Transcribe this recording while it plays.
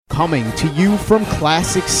Coming to you from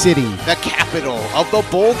Classic City, the capital of the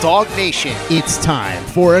Bulldog Nation. It's time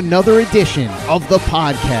for another edition of the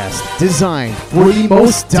podcast designed for the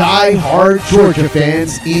most die-hard Georgia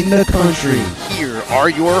fans in the country. Here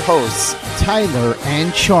are your hosts, Tyler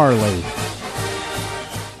and Charlie.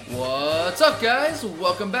 What's up, guys?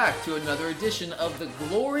 Welcome back to another edition of the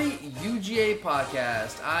Glory UGA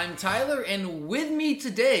podcast. I'm Tyler, and with me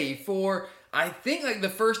today for, I think, like the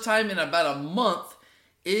first time in about a month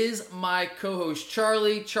is my co-host,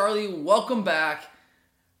 Charlie. Charlie, welcome back.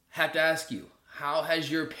 Have to ask you, how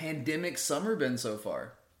has your pandemic summer been so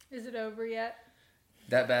far? Is it over yet?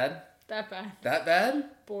 That bad? That bad. That bad?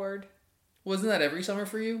 Bored. Wasn't that every summer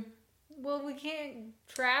for you? Well, we can't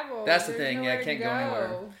travel. That's the There's thing. Yeah, nowhere I can't to go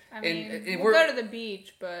anywhere. I mean, and we'll go to the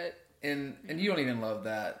beach, but... And you don't even love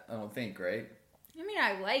that, I don't think, right? I mean,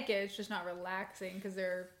 I like it. It's just not relaxing because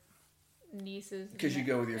they're nieces. Because you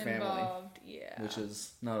go with your involved. family. Yeah. Which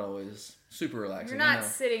is not always super relaxing. You're not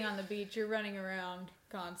sitting on the beach. You're running around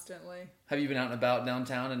constantly. Have you been out and about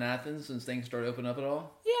downtown in Athens since things started opening up at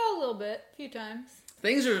all? Yeah, a little bit. A few times.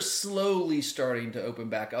 Things are slowly starting to open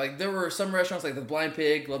back. Like, there were some restaurants, like the Blind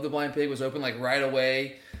Pig, Love the Blind Pig, was open like right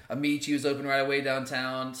away. Amici was open right away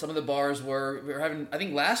downtown. Some of the bars were having, I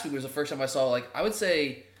think last week was the first time I saw, like, I would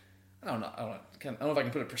say, I don't know if I can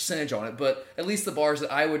put a percentage on it, but at least the bars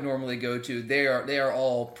that I would normally go to, they are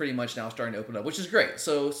all pretty much now starting to open up, which is great.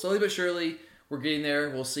 So slowly but surely, we're getting there.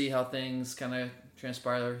 We'll see how things kind of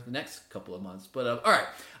transpire the next couple of months. But all right,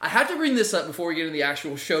 I have to bring this up before we get into the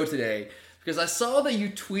actual show today, because I saw that you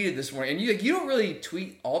tweeted this morning, and you don't really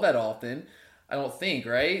tweet all that often, I don't think,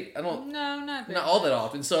 right? No, not all that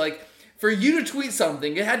often. So like, for you to tweet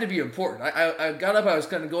something, it had to be important. I got up, I was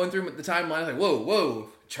kind of going through the timeline, I was like, whoa,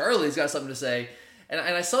 Charlie's got something to say. And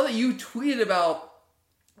I saw that you tweeted about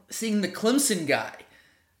seeing the Clemson guy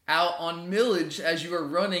out on Millage as you were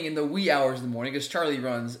running in the wee hours of the morning, because Charlie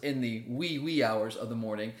runs in the wee hours of the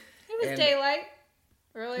morning. It was daylight.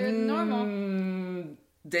 Earlier than normal.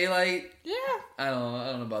 Daylight? Yeah. I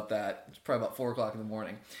don't know about that. It's probably about 4 o'clock in the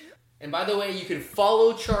morning. And by the way, you can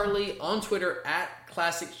follow Charlie on Twitter at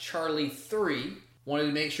ClassicCharlie3. Wanted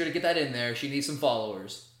to make sure to get that in there. She needs some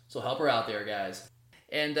followers. So help her out there, guys.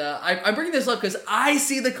 And I'm bringing this up because I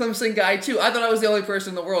see the Clemson guy too. I thought I was the only person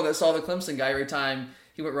in the world that saw the Clemson guy every time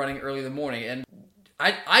he went running early in the morning. And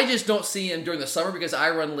I just don't see him during the summer because I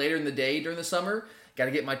run later in the day during the summer. Got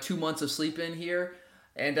to get my 2 months of sleep in here.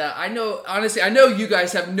 And I know you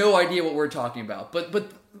guys have no idea what we're talking about. But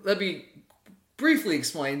let me briefly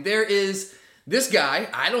explain. There is this guy,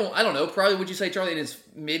 I don't know, probably would you say, Charlie, in his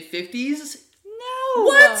mid-50s? No!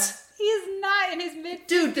 What? He is not in his mid-50s.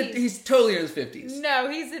 Dude, he's totally in his 50s. No,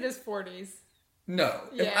 he's in his 40s. No.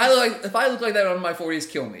 Yes. If I look like that on my 40s,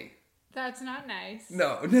 kill me. That's not nice.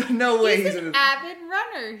 No way he's an avid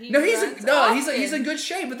runner. He's in good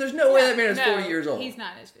shape, but there's no way that man is 40 years old. He's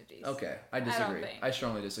not in his 50s. Okay, I disagree. I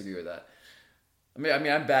strongly disagree with that. I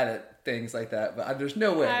mean, I'm bad at things like that, but there's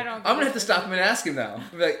no way. I'm gonna have to stop him and ask him now.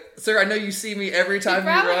 I'm like, sir, I know you see me every time you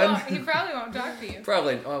run. He probably won't talk to you.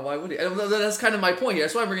 Probably. Why would he? And that's kind of my point here.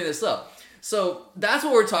 That's why I'm bringing this up. So that's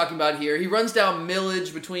what we're talking about here. He runs down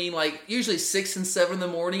Millage between usually 6 and 7 in the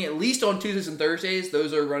morning, at least on Tuesdays and Thursdays.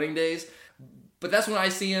 Those are running days. But that's when I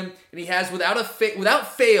see him, and he has, without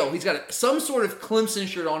fail, he's got some sort of Clemson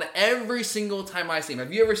shirt on every single time I see him.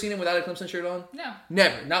 Have you ever seen him without a Clemson shirt on? No.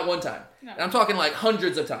 Never. Not one time. No. And I'm talking like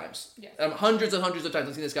hundreds of times. Yes. Hundreds of times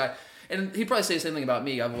I've seen this guy. And he'd probably say the same thing about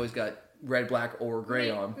me. I've always got red, black, or gray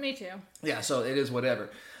on. Me too. Yeah, so it is whatever.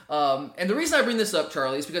 And the reason I bring this up,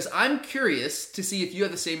 Charlie, is because I'm curious to see if you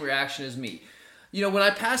have the same reaction as me. When I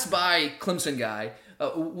pass by Clemson guy,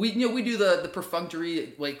 we do the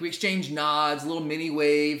perfunctory, like we exchange nods, a little mini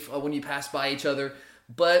wave when you pass by each other.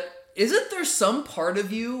 But isn't there some part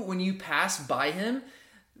of you when you pass by him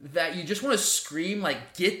that you just want to scream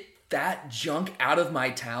like, "Get that junk out of my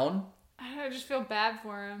town"? I just feel bad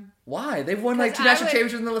for him. Why? They've won like 2 national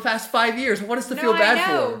championships in the past 5 years. What is to feel bad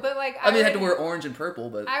for? I know, but like they had to wear orange and purple,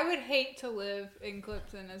 but I would hate to live in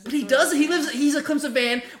Clemson as. But he does. He's a Clemson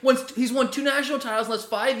fan. He's won 2 national titles in the last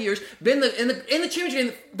 5 years. Been in the championship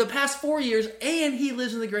in the past 4 years, and he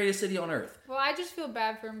lives in the greatest city on earth. Well, I just feel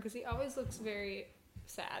bad for him because he always looks very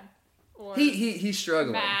sad, or he's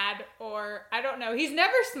struggling, mad, or I don't know. He's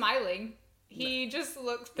never smiling. He just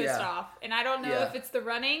looks pissed off, and I don't know if it's the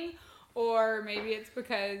running. Or maybe it's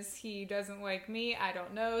because he doesn't like me. I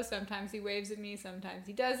don't know. Sometimes he waves at me. Sometimes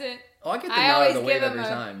he doesn't. Oh, I get the nod of the wave every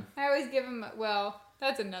time. I always give him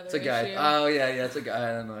that's another issue. It's a guy. Oh, yeah, it's a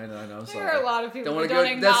guy. I know. I'm sorry. There are a lot of people that don't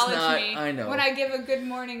acknowledge me. I know. When I give a good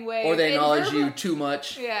morning wave. Or they acknowledge you too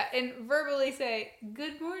much. Yeah, and verbally say,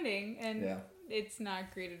 good morning. And it's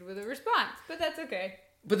not greeted with a response. But that's okay.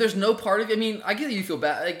 But there's no part of you. I mean, I get that you feel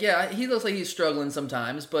bad. Like, yeah, he looks like he's struggling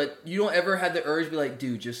sometimes, but you don't ever have the urge to be like,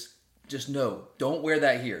 dude, just no. Don't wear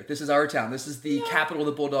that here. This is our town. This is the capital of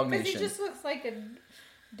the Bulldog Nation. Because he just looks like a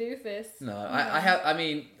doofus. No, I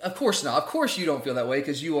mean, of course not. Of course you don't feel that way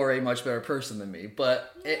because you are a much better person than me.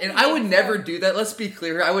 But, and I would never do that. Let's be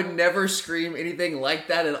clear. I would never scream anything like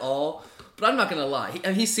that at all. But I'm not going to lie.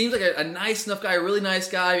 He seems like a nice enough guy, a really nice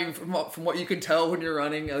guy from what you can tell when you're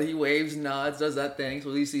running. He waves, nods, does that thing. So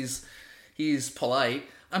at least he's polite.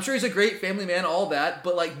 I'm sure he's a great family man, all that.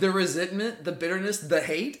 But like the resentment, the bitterness, the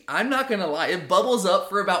hate, I'm not going to lie. It bubbles up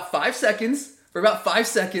for about 5 seconds.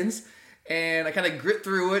 And I kind of grit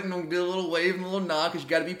through it and do a little wave and a little nod because you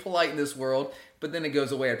got to be polite in this world. But then it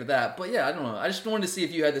goes away after that. But yeah, I don't know. I just wanted to see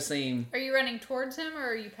if you had the same... Are you running towards him or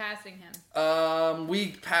are you passing him?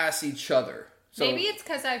 We pass each other. So maybe it's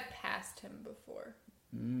because I've passed him before.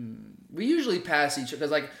 We usually pass each other. Because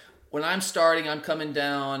like when I'm starting, I'm coming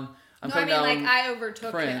down. I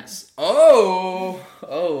overtook Prince. him. Oh.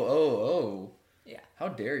 Yeah. How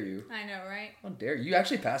dare you? I know, right? How dare you? You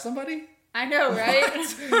actually pass somebody? I know, right?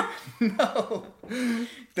 No.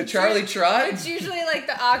 The Charlie Trot? It's usually like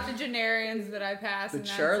the octogenarians that I pass. The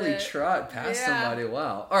Charlie Trot passed somebody.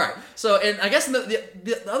 Wow. All right. So, and I guess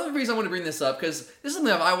the other reason I want to bring this up, because this is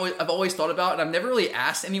something I've always thought about, and I've never really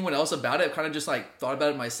asked anyone else about it. I've kind of just like thought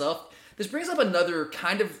about it myself. This brings up another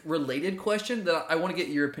kind of related question that I want to get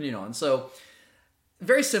your opinion on. So,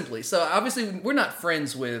 very simply. So, obviously, we're not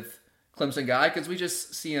friends with Clemson Guy because we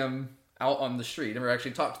just see him out on the street, never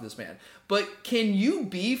actually talked to this man. But can you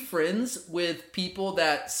be friends with people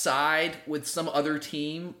that side with some other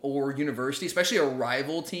team or university, especially a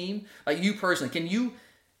rival team? Like you personally,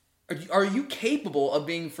 are you capable of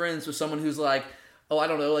being friends with someone who's like, oh, I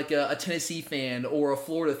don't know, like a Tennessee fan or a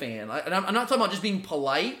Florida fan? And I'm not talking about just being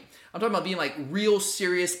polite. I'm talking about being like real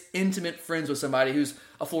serious, intimate friends with somebody who's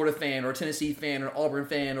a Florida fan or a Tennessee fan or an Auburn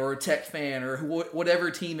fan or a Tech fan or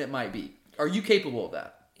whatever team it might be. Are you capable of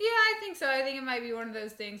that? Yeah, I think so. I think it might be one of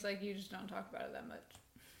those things like you just don't talk about it that much.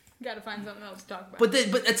 You got to find something else to talk about.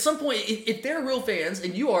 But at some point, if they're real fans,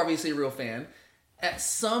 and you are obviously a real fan, at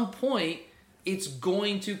some point, it's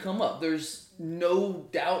going to come up. There's no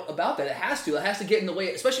doubt about that. It has to. It has to get in the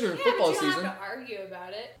way, especially during football season. You don't have to argue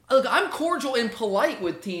about it. Look, I'm cordial and polite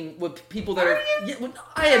with people that are. You?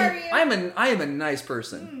 Yeah, I am a nice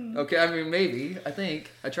person. Okay, I mean maybe. I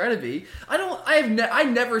think I try to be. I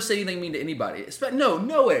never say anything mean to anybody.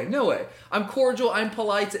 No way. I'm cordial. I'm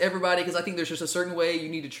polite to everybody because I think there's just a certain way you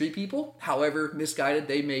need to treat people, however misguided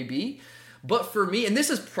they may be. But for me, and this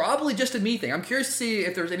is probably just a me thing. I'm curious to see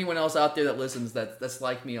if there's anyone else out there that listens that's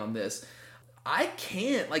like me on this. I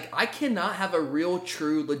cannot have a real,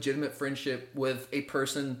 true, legitimate friendship with a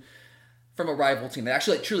person from a rival team that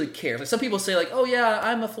actually like truly cares. Like some people say like, oh yeah,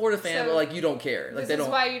 I'm a Florida fan, but like you don't care. Like this is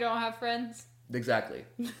why you don't have friends? Exactly.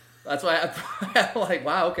 That's why I'm like,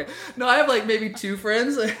 wow, okay. No, I have like maybe 2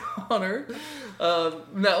 friends on Earth.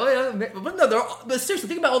 But seriously,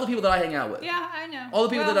 think about all the people that I hang out with. Yeah, I know. All the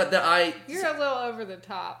people that I... You're a little over the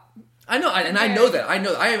top. I know, and I know that.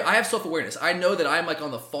 I have self-awareness. I know that I'm like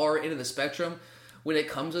on the far end of the spectrum when it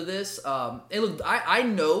comes to this. And look, I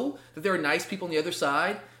know that there are nice people on the other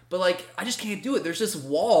side, but like I just can't do it. There's this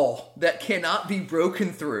wall that cannot be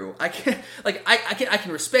broken through. I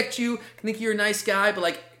can respect you, I think you're a nice guy, but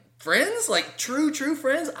like friends, like true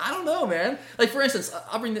friends, I don't know, man. Like for instance,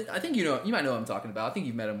 I think you might know what I'm talking about. I think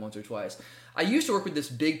you've met him once or twice. I used to work with this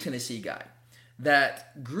big Tennessee guy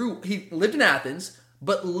that he lived in Athens,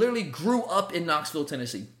 but literally grew up in Knoxville,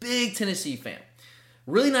 Tennessee. Big Tennessee fan.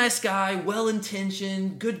 Really nice guy,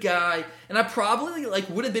 well-intentioned, good guy. And I probably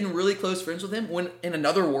would have been really close friends with him when in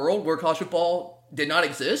another world where college football did not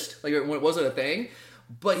exist, like when it wasn't a thing.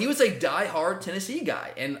 But he was a die-hard Tennessee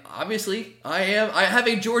guy. And obviously, I have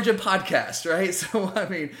a Georgia podcast, right? So, I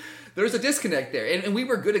mean, there's a disconnect there. And we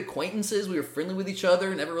were good acquaintances. We were friendly with each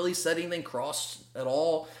other. Never really said anything cross at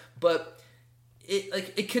all. But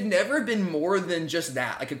it could never have been more than just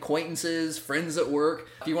that, like acquaintances, friends at work,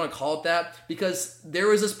 if you want to call it that, because there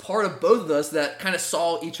was this part of both of us that kind of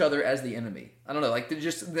saw each other as the enemy. I don't know, like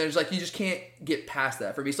there's like you just can't get past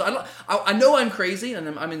that for me. So I know I'm crazy and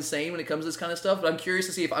I'm insane when it comes to this kind of stuff, but I'm curious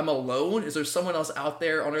to see if I'm alone. Is there someone else out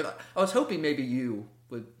there on Earth? I was hoping maybe you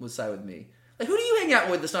would side with me. Like, who do you hang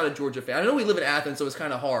out with that's not a Georgia fan? I know we live in Athens, so it's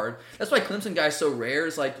kind of hard. That's why Clemson Guy's so rare.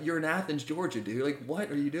 It's like, you're in Athens, Georgia, dude. Like,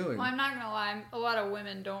 what are you doing? Well, I'm not going to lie. A lot of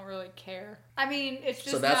women don't really care. I mean, it's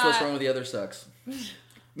just So that's what's wrong with the other sex.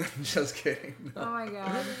 Just kidding. No. Oh, my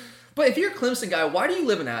God. But if you're a Clemson Guy, why do you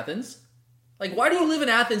live in Athens? Like, why do you live in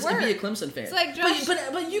Athens and be a Clemson fan? It's like Josh, but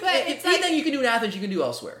anything you can do in Athens, you can do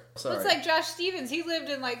elsewhere. Sorry. It's like Josh Stevens. He lived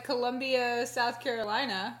in like Columbia, South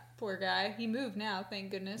Carolina. Poor guy. He moved now,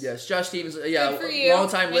 thank goodness. Yes, Josh Stevens. and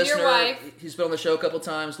Long-time listener. Your wife. He's been on the show a couple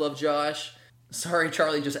times. Love Josh. Sorry,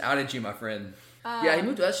 Charlie just outed you, my friend. Yeah, he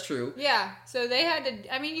moved. That's true. Yeah, so they had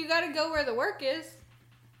to. I mean, you got to go where the work is.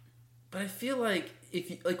 But I feel like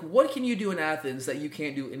what can you do in Athens that you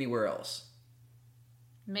can't do anywhere else?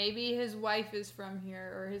 Maybe his wife is from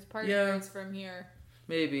here, or his partner is from here.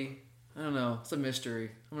 Maybe. I don't know. It's a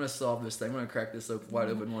mystery. I'm going to solve this thing. I'm going to crack this wide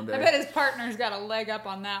open one day. I bet his partner's got a leg up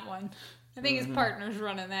on that one. I think his partner's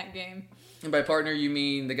running that game. And by partner, you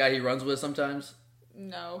mean the guy he runs with sometimes?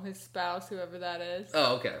 No, his spouse, whoever that is.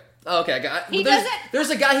 Oh, okay. There's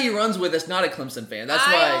a guy he runs with that's not a Clemson fan. That's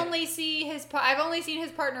why I've only seen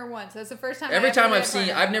his partner once. That's the first time.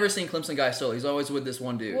 I've never seen Clemson guy solo. He's always with this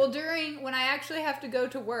one dude. Well, when I actually have to go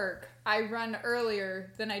to work, I run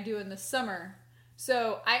earlier than I do in the summer.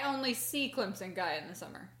 So I only see Clemson guy in the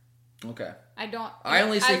summer. Okay. I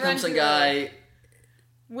only see Clemson guy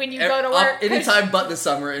when you go to work. Anytime but the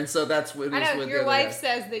summer, and so that's what I know your wife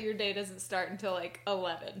says that your day doesn't start until like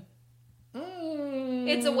 11.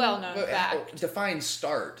 It's a well-known fact. Define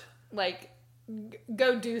start. Like,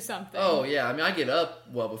 go do something. Oh, yeah. I mean, I get up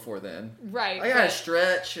well before then. Right. I gotta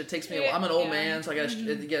stretch. It takes me a while. I'm an old man, so I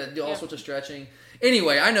gotta do all sorts of stretching.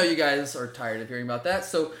 Anyway, I know you guys are tired of hearing about that,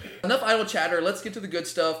 so enough idle chatter. Let's get to the good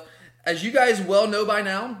stuff. As you guys well know by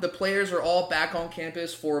now, the players are all back on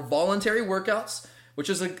campus for voluntary workouts, which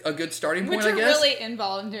is a good starting point, I guess. Which are really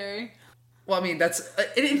involuntary. Well, I mean, that's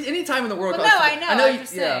any time in the World Cup. No, I know. I'm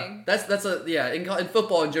just saying. In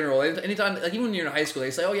football in general. Anytime, like even when you're in high school,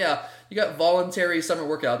 they say, "Oh yeah, you got voluntary summer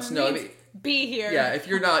workouts." No, I mean, be here. Yeah, if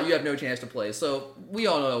you're not, you have no chance to play. So we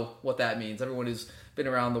all know what that means. Everyone who's been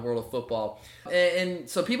around the world of football, and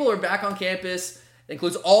so people are back on campus. It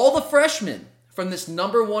includes all the freshmen from this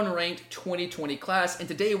number 1 ranked 2020 class. And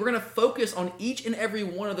today we're going to focus on each and every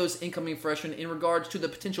one of those incoming freshmen in regards to the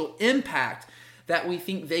potential impact that we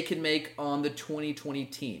think they can make on the 2020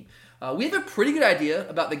 team. We have a pretty good idea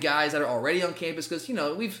about the guys that are already on campus because,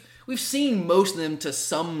 we've seen most of them to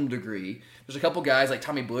some degree. There's a couple guys like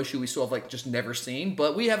Tommy Bush who we still have just never seen,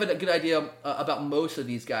 but we have a good idea about most of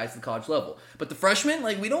these guys at the college level. But the freshmen,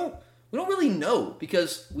 we don't really know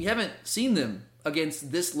because we haven't seen them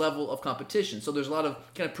against this level of competition. So there's a lot of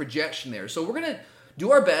kind of projection there. So we're going to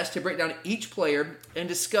do our best to break down each player and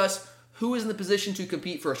discuss who is in the position to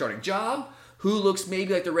compete for a starting job, who looks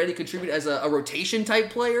maybe like they're ready to contribute as a rotation type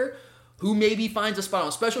player, who maybe finds a spot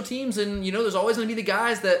on special teams, and there's always going to be the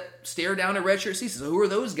guys that stare down a redshirt season. So who are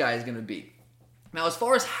those guys going to be? Now, as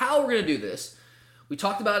far as how we're going to do this, we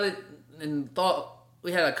talked about it and thought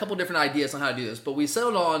we had a couple different ideas on how to do this, but we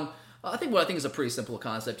settled on what I think is a pretty simple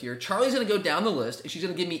concept here. Charlie's going to go down the list, and she's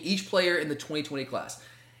going to give me each player in the 2020 class.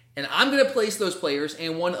 And I'm going to place those players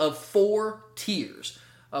in one of 4 tiers.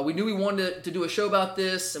 We knew we wanted to do a show about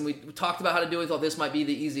this, and we talked about how to do it. Thought this might be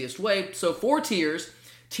the easiest way. So 4 tiers.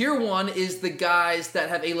 Tier 1 is the guys that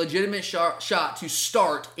have a legitimate shot to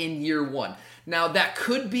start in year 1. Now, that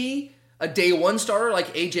could be a day 1 starter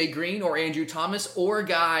like AJ Green or Andrew Thomas, or a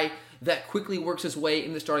guy that quickly works his way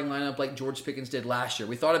in the starting lineup like George Pickens did last year.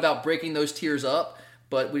 We thought about breaking those tiers up,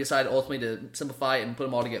 but we decided ultimately to simplify it and put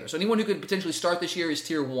them all together. So anyone who could potentially start this year is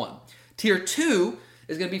Tier 1. Tier 2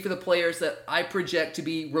 is going to be for the players that I project to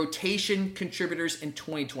be rotation contributors in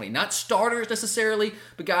 2020. Not starters necessarily,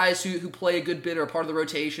 but guys who play a good bit or are part of the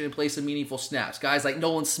rotation and play some meaningful snaps. Guys like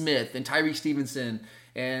Nolan Smith and Tyree Stevenson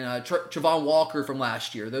and Travon Walker from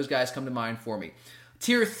last year. Those guys come to mind for me.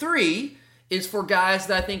 Tier 3 is for guys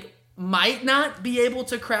that I think might not be able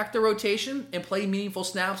to crack the rotation and play meaningful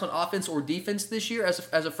snaps on offense or defense this year as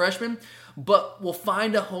a freshman, but will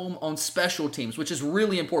find a home on special teams, which is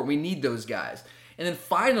really important. We need those guys. And then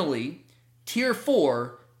finally, Tier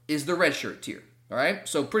 4 is the redshirt tier. All right?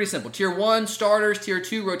 So pretty simple. Tier 1, starters. Tier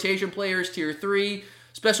 2, rotation players. Tier 3,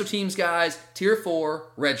 special teams guys. Tier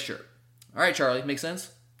 4, redshirt. All right, Charlie. Make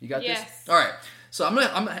sense? You got this? All right. So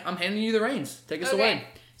I'm handing you the reins. Take us away.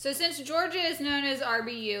 So since Georgia is known as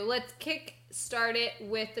RBU, let's start it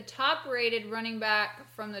with the top-rated running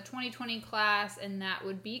back from the 2020 class, and that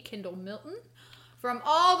would be Kendall Milton. From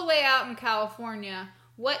all the way out in California,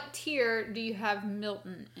 what tier do you have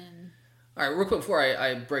Milton in? All right, real quick before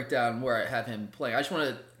I break down where I have him playing, I just want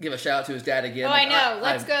to give a shout out to his dad again. Oh, I know.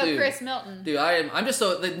 Let's go, Chris Milton. Dude, I'm just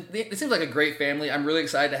so... It seems like a great family. I'm really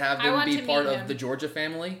excited to have them be part of the Georgia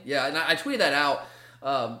family. Yeah, and I tweeted that out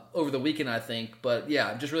over the weekend, I think. But yeah,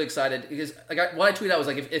 I'm just really excited because what I tweeted out was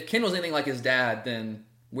if Ken was anything like his dad, then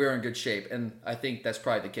we're in good shape. And I think that's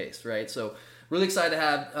probably the case, right? So really excited to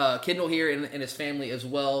have Kendall here and his family as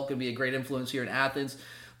well. Going to be a great influence here in Athens.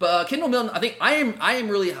 But Kendall Milton, I think I am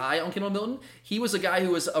really high on Kendall Milton. He was a guy who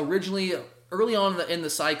was originally early on in the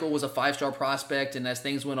cycle was a 5-star prospect, and as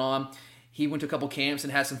things went on, he went to a couple camps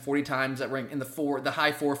and had some 40 times that ranked in the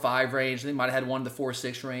high 4.5 range. They might have had one in the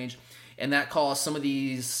 4.6 range, and that caused some of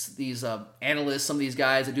these analysts, some of these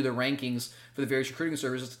guys that do the rankings for the various recruiting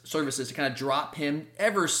services to kind of drop him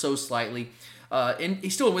ever so slightly. And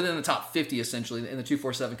he's still within the top 50, essentially, in the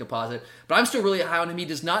 247 composite. But I'm still really high on him. He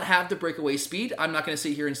does not have the breakaway speed. I'm not going to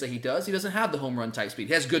sit here and say he does. He doesn't have the home run type speed.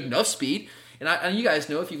 He has good enough speed. And you guys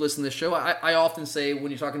know, if you listen to this show, I often say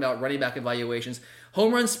when you're talking about running back evaluations,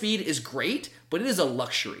 home run speed is great, but it is a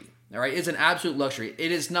luxury. All right? It's an absolute luxury.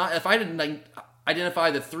 It is not, if I didn't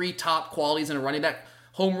identify the 3 top qualities in a running back,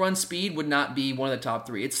 home run speed would not be one of the top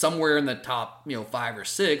 3. It's somewhere in the top 5 or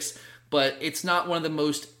 6, but it's not one of the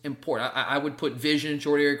most important. I would put vision,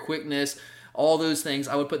 short area quickness, all those things.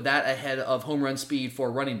 I would put that ahead of home run speed for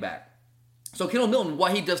a running back. So Kendall Milton,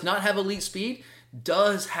 while he does not have elite speed,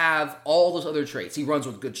 does have all those other traits. He runs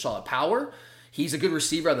with good solid power. He's a good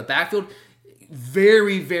receiver out of the backfield.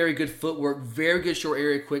 Very, very good footwork. Very good short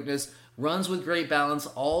area quickness. Runs with great balance.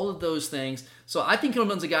 All of those things. So I think Kendall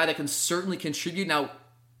Milton's a guy that can certainly contribute. Now,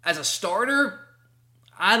 as a starter,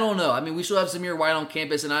 I don't know. I mean, we still have Zamir White on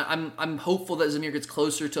campus, and I'm hopeful that Zamir gets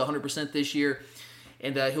closer to 100% this year,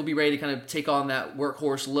 and he'll be ready to kind of take on that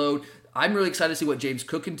workhorse load. I'm really excited to see what James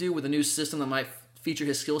Cook can do with a new system that might feature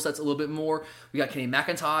his skill sets a little bit more. We got Kenny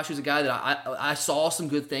McIntosh, who's a guy that I saw some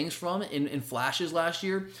good things from in flashes last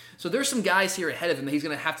year. So there's some guys here ahead of him that he's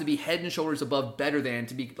going to have to be head and shoulders above better than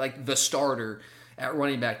to be like the starter at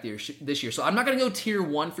running back this year. So I'm not going to go tier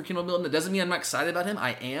 1 for Kendall Milton. That doesn't mean I'm not excited about him.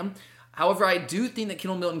 I am. However, I do think that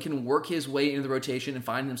Kendall Milton can work his way into the rotation and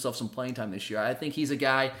find himself some playing time this year. I think he's a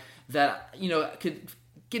guy that, could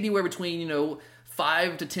get anywhere between,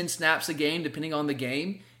 5 to 10 snaps a game, depending on the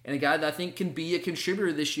game, and a guy that I think can be a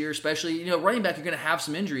contributor this year, especially, running back, you're going to have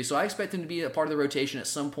some injuries, so I expect him to be a part of the rotation at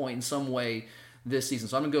some point in some way this season.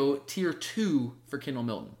 So I'm going to go tier 2 for Kendall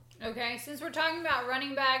Milton. Okay, since we're talking about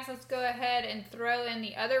running backs, let's go ahead and throw in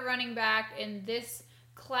the other running back in this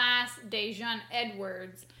class, Daijun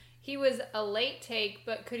Edwards. He was a late take,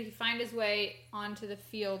 but could he find his way onto the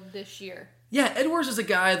field this year? Yeah, Edwards is a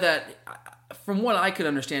guy that, from what I could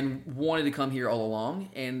understand, wanted to come here all along,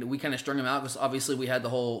 and we kind of strung him out because obviously we had the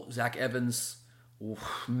whole Zach Evans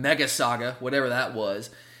mega saga, whatever that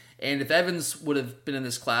was. And if Evans would have been in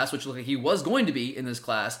this class, which looked like he was going to be in this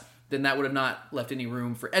class, then that would have not left any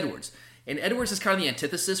room for Edwards. And Edwards is kind of the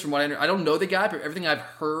antithesis from what I don't know the guy, but everything I've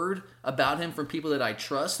heard about him from people that I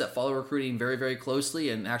trust that follow recruiting very, very closely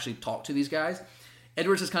and actually talk to these guys,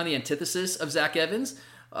 Edwards is kind of the antithesis of Zach Evans.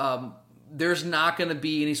 There's not going to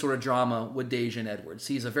be any sort of drama with Daijun Edwards.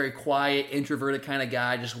 He's a very quiet, introverted kind of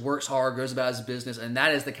guy, just works hard, goes about his business, and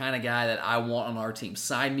that is the kind of guy that I want on our team.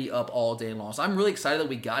 Sign me up all day long. So I'm really excited that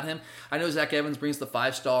we got him. I know Zach Evans brings the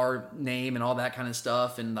 5-star name and all that kind of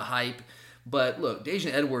stuff and the hype, but look,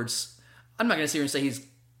 Daijun Edwards, I'm not going to sit here and say he's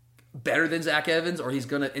better than Zach Evans or he's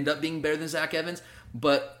going to end up being better than Zach Evans,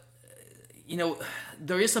 but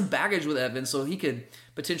there is some baggage with Evans, so he could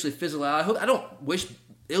potentially fizzle out. I don't wish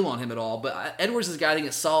ill on him at all, but Edwards is a guy I think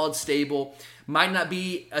is solid, stable, might not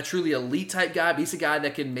be a truly elite type guy, but he's a guy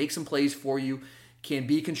that can make some plays for you, can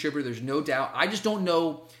be a contributor, there's no doubt. I just don't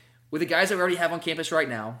know, with the guys that we already have on campus right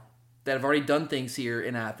now, that have already done things here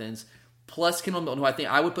in Athens, plus Kendall Milton, who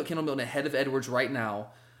I would put Kendall Milton ahead of Edwards right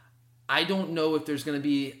now, I don't know if there's going to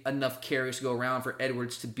be enough carries to go around for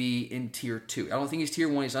Edwards to be in tier 2. I don't think he's tier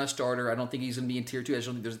 1. He's not a starter. I don't think he's going to be in tier 2. I just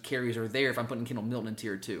don't think there's carries are there if I'm putting Kendall Milton in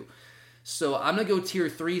tier 2. So I'm going to go tier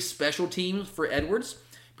 3 special teams for Edwards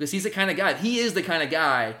because he's the kind of guy. He is the kind of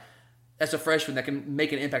guy as a freshman that can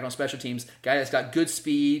make an impact on special teams. Guy that's got good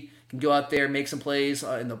speed, can go out there, make some plays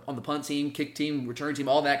on the punt team, kick team, return team,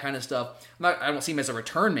 all that kind of stuff. I don't see him as a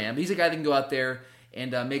return man, but he's a guy that can go out there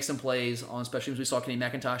and make some plays on special teams. We saw Kenny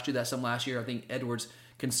McIntosh do that some last year. I think Edwards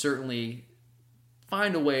can certainly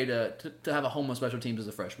find a way to have a home on special teams as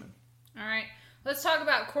a freshman. All right. Let's talk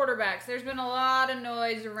about quarterbacks. There's been a lot of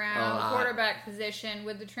noise around the quarterback position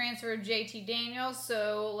with the transfer of JT Daniels,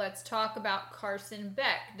 so let's talk about Carson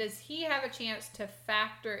Beck. Does he have a chance to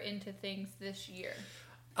factor into things this year?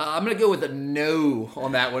 I'm going to go with a no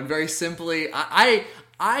on that one, very simply. I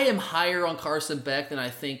am higher on Carson Beck than I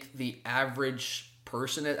think the average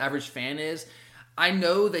fan is. I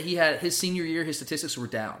know that he had his senior year, his statistics were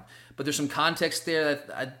down. But there's some context there that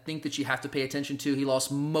I think that you have to pay attention to. He lost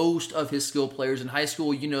most of his skill players in high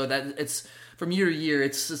school. That it's from year to year,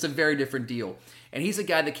 it's a very different deal. And he's a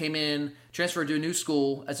guy that came in, transferred to a new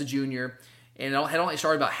school as a junior, and had only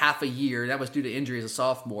started about half a year. That was due to injury as a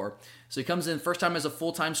sophomore. So he comes in first time as a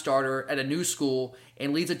full-time starter at a new school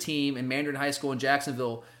and leads a team in Mandarin High School in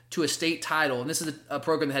Jacksonville to a state title. And this is a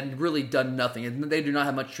program that had really done nothing. And they do not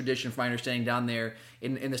have much tradition, from my understanding, down there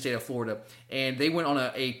in the state of Florida. And they went on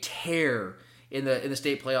a tear in the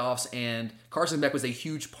state playoffs, and Carson Beck was a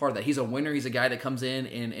huge part of that. He's a winner. He's a guy that comes in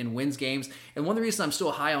and wins games. And one of the reasons I'm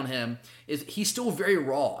still high on him is he's still very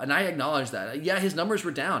raw, and I acknowledge that. Yeah, his numbers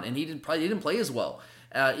were down, and he didn't play as well.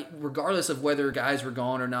 Regardless of whether guys were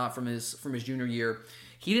gone or not from his junior year,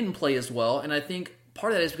 he didn't play as well. And I think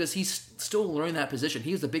part of that is because he's still learning that position.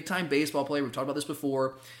 He was a big-time baseball player. We've talked about this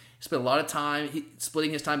before. He spent a lot of time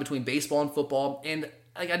splitting his time between baseball and football. And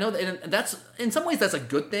I know that, and that's, in some ways, that's a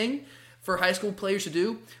good thing for high school players to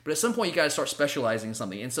do, but at some point you got to start specializing in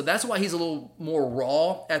something. And so that's why he's a little more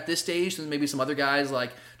raw at this stage than maybe some other guys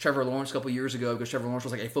like Trevor Lawrence a couple years ago, because Trevor Lawrence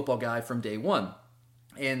was like a football guy from day one.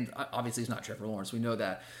 And obviously he's not Trevor Lawrence, we know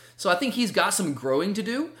that. So I think he's got some growing to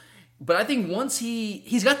do, but I think once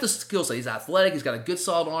he's got the skill set, he's athletic, he's got a good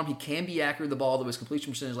solid arm, he can be accurate with the ball, though his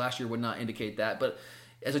completion percentage last year would not indicate that. But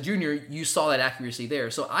as a junior, you saw that accuracy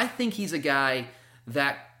there. So I think he's a guy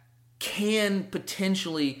that can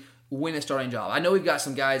potentially win a starting job. I know we've got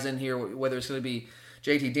some guys in here, whether it's going to be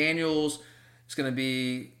JT Daniels, it's going to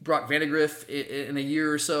be Brock Vandegrift in a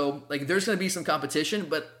year or so. Like, there's going to be some competition,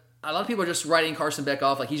 but a lot of people are just writing Carson Beck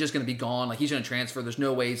off like he's just going to be gone, like he's going to transfer. There's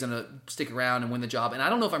no way he's going to stick around and win the job. And I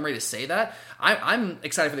don't know if I'm ready to say that. I'm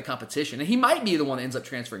excited for the competition, and he might be the one that ends up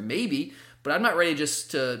transferring, maybe, but I'm not ready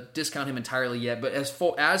just to discount him entirely yet. But as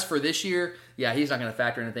for this year, yeah, he's not going to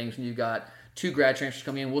factor into things when you've got 2 grad transfers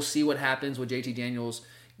coming in. We'll see what happens with JT Daniels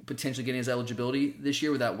potentially getting his eligibility this year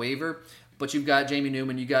with that waiver. But you've got Jamie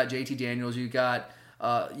Newman, you got JT Daniels, you got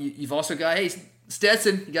you've also got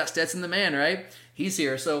Stetson. You got Stetson the man, right? He's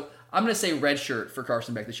here. So I'm going to say red shirt for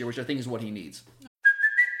Carson Beck this year, which I think is what he needs.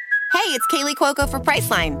 Hey, it's Kaylee Cuoco for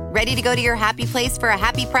Priceline. Ready to go to your happy place for a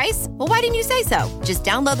happy price? Well, why didn't you say so? Just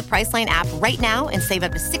download the Priceline app right now and save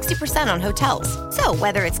up to 60% on hotels. So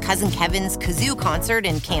whether it's Cousin Kevin's Kazoo Concert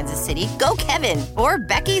in Kansas City, go Kevin, or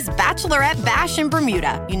Becky's Bachelorette Bash in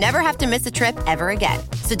Bermuda, you never have to miss a trip ever again.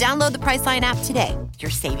 So download the Priceline app today.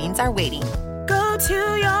 Your savings are waiting. Go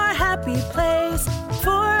to your happy place for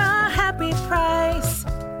a happy price.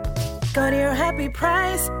 Go to your happy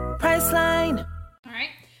price, Priceline. All right.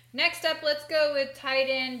 Next up, let's go with tight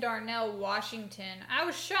end Darnell Washington. I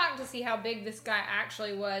was shocked to see how big this guy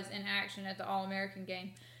actually was in action at the All-American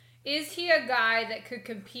game. Is he a guy that could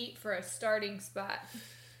compete for a starting spot?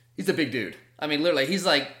 He's a big dude. I mean, literally, he's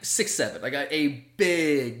like 6'7", like a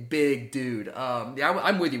big dude. Yeah,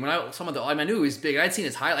 I'm with you. When I knew he was big. I'd seen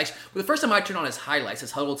his highlights. Well, the first time I turned on his highlights,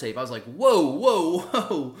 his huddle tape, I was like,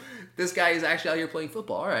 whoa. This guy is actually out here playing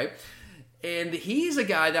football. All right. And he's a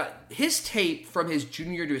guy that his tape from his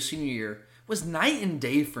junior year to his senior year was night and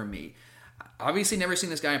day for me. Obviously, never seen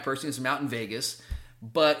this guy in person. He's from out in Vegas.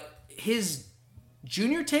 But his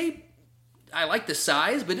junior tape, I like the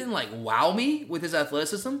size, but didn't like wow me with his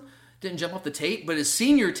athleticism. Didn't jump off the tape. But his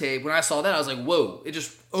senior tape, when I saw that, I was like, whoa. It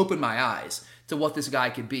just opened my eyes to what this guy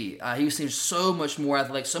could be. He seems so much more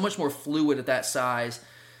athletic, so much more fluid at that size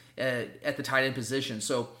at the tight end position.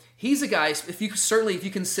 So he's a guy, if you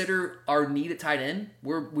consider our need at tight end,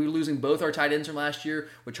 we're losing both our tight ends from last year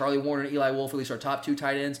with Charlie Warner and Eli Wolf, at least our top 2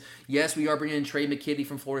 tight ends. Yes, we are bringing in Trey McKitty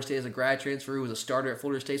from Florida State as a grad transfer who was a starter at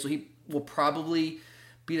Florida State, so he will probably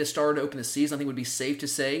be the starter to open the season. I think would be safe to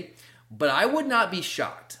say. But I would not be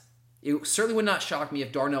shocked. It certainly would not shock me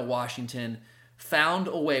if Darnell Washington found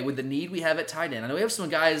a way with the need we have at tight end. I know we have some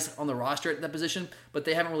guys on the roster at that position, but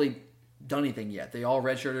they haven't really done anything yet. They all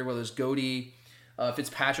redshirted, whether it's Goody,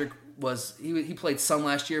 Fitzpatrick he played some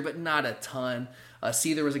last year, but not a ton.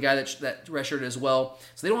 Seether was a guy that redshirted as well.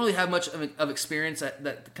 So they don't really have much of experience that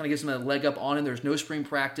kind of gives them a leg up on him. There's no spring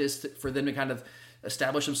practice for them to kind of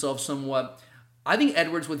establish themselves somewhat. I think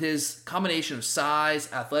Edwards, with his combination of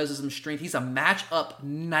size, athleticism, strength, he's a matchup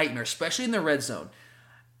nightmare, especially in the red zone.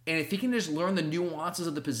 And if he can just learn the nuances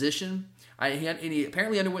of the position, he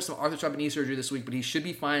apparently underwent some arthroscopic knee surgery this week, but he should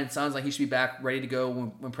be fine. It sounds like he should be back ready to go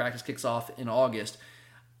when practice kicks off in August.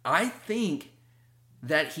 I think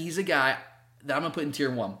that he's a guy that I'm going to put in tier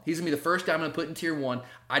 1. He's going to be the first guy I'm going to put in tier 1.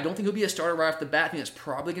 I don't think he'll be a starter right off the bat. I think it's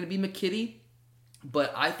probably going to be McKitty.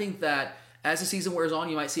 But I think that as the season wears on,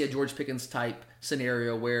 you might see a George Pickens type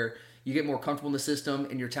scenario where you get more comfortable in the system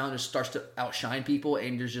and your talent just starts to outshine people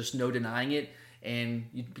and there's just no denying it and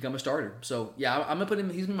you become a starter. So, yeah, I'm going to put him.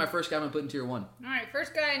 He's going to be my first guy I'm going to put in tier 1. All right,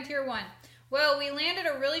 first guy in tier 1. Well, we landed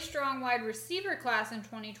a really strong wide receiver class in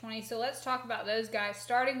 2020, so let's talk about those guys,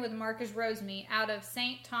 starting with Marcus Rosemy out of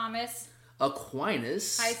St. Thomas.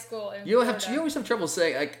 Aquinas. High school in You Florida. always have trouble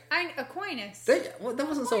saying like Aquinas. that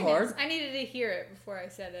wasn't so hard. I needed to hear it before I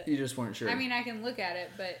said it. You just weren't sure. I mean, I can look at it,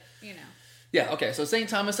 but Yeah, okay, so St.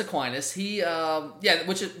 Thomas Aquinas,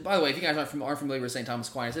 which is, by the way, if you guys aren't familiar with St. Thomas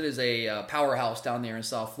Aquinas, it is a powerhouse down there in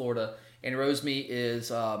South Florida, and Rosemy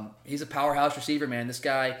is, he's a powerhouse receiver, man. This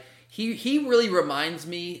guy, he really reminds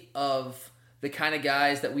me of the kind of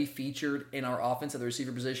guys that we featured in our offense at the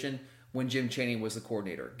receiver position when Jim Channing was the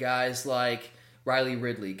coordinator. Guys like Riley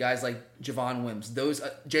Ridley, guys like Javon Wims, those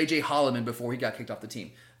J.J. Holloman before he got kicked off the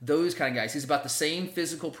team. Those kind of guys. He's about the same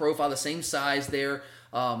physical profile, the same size there.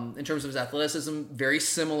 In terms of his athleticism, very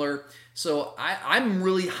similar. So I'm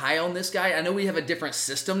really high on this guy. I know we have a different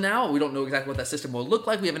system now. We don't know exactly what that system will look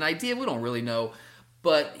like. We have an idea. We don't really know.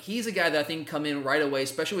 But he's a guy that I think can come in right away,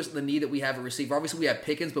 especially with the need that we have at receiver. Obviously, we have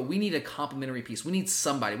Pickens, but we need a complementary piece. We need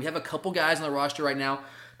somebody. We have a couple guys on the roster right now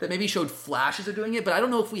that maybe showed flashes of doing it, but I don't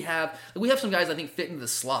know if we have some guys I think fit into the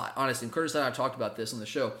slot, honestly. And Curtis and I have talked about this on the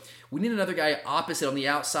show. We need another guy opposite on the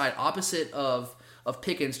outside, opposite of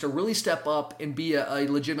Pickens to really step up and be a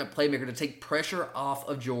legitimate playmaker to take pressure off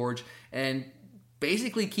of George and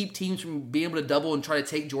basically keep teams from being able to double and try to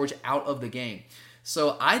take George out of the game.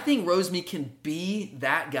 So I think Rosemy can be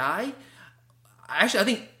that guy. Actually, I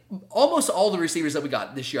think almost all the receivers that we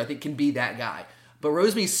got this year, I think, can be that guy. But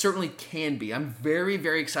Rosemy certainly can be. I'm very,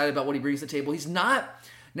 very excited about what he brings to the table. He's not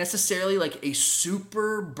necessarily like a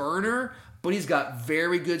super burner, but he's got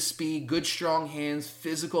very good speed, good strong hands,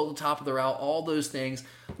 physical at the top of the route, all those things.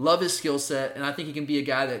 Love his skill set, and I think he can be a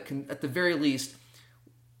guy that can, at the very least,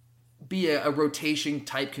 be a rotation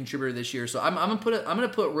type contributor this year. So I'm gonna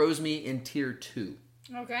put Rosemy in tier 2.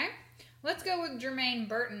 Okay. Let's go with Jermaine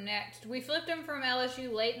Burton next. We flipped him from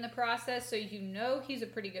LSU late in the process, so he's a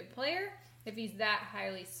pretty good player if he's that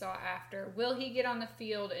highly sought after. Will he get on the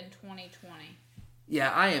field in 2020? Yeah,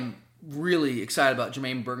 I am really excited about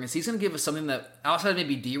Jermaine Burton. He's going to give us something that, outside of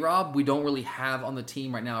maybe D-Rob, we don't really have on the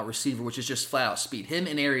team right now at receiver, which is just flat-out speed. Him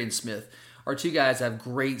and Arian Smith are two guys that have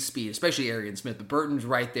great speed, especially Arian Smith, but Burton's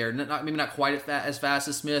right there. Maybe not quite as fast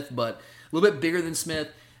as Smith, but a little bit bigger than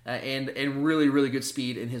Smith, and really, really good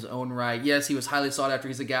speed in his own right. Yes, he was highly sought after.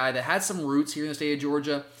 He's a guy that had some roots here in the state of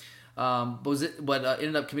Georgia, but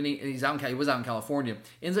ended up committing. He was out in California.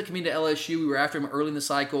 Ends up committing to LSU. We were after him early in the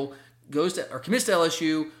cycle. Commits to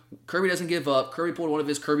LSU. Kirby doesn't give up. Kirby pulled one of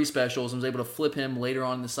his Kirby specials and was able to flip him later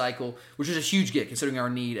on in the cycle, which is a huge get considering our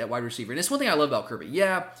need at wide receiver. And it's one thing I love about Kirby.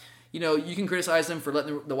 Yeah, you can criticize him for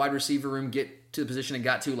letting the wide receiver room get to the position it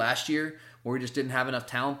got to last year, where we just didn't have enough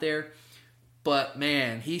talent there. But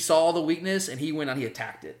man, he saw the weakness and he went out. He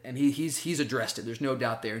attacked it, and he's addressed it. There's no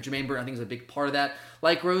doubt there. And Jermaine Burton, I think, is a big part of that.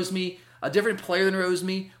 Like Rosemy, a different player than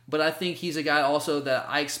Rosemy, but I think he's a guy also that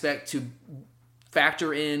I expect to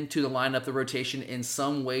factor into the lineup, the rotation in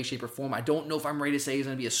some way, shape, or form. I don't know if I'm ready to say he's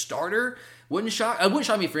going to be a starter. It wouldn't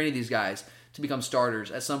shock me for any of these guys to become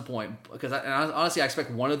starters at some point, because honestly, I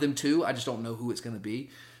expect one of them to. I just don't know who it's going to be.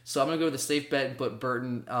 So I'm going to go with the safe bet and put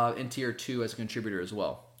Burton in tier 2 as a contributor as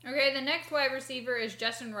well. Okay, the next wide receiver is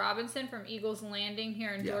Justin Robinson from Eagles Landing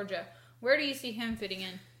here in Georgia. Where do you see him fitting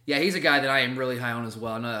in? Yeah, he's a guy that I am really high on as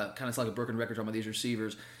well. I know kind of like a broken record talking about these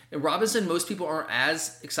receivers. And Robinson, most people aren't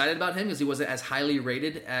as excited about him because he wasn't as highly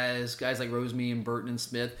rated as guys like Rosemy and Burton and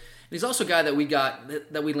Smith. And he's also a guy that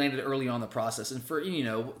we landed early on in the process. And for,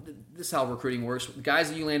 this is how recruiting works. The guys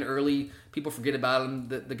that you land early, people forget about them.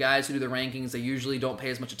 The guys who do the rankings, they usually don't pay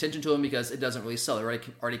as much attention to them because it doesn't really sell. They're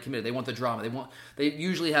already committed. They want the drama. They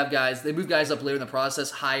usually have guys. They move guys up later in the process,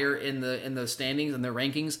 higher in the standings and their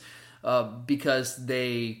rankings, because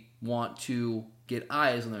they want to get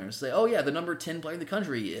eyes on there and say, oh yeah, the number 10 player in the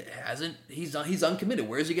country he's uncommitted.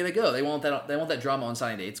 Where's he gonna go? They want that drama on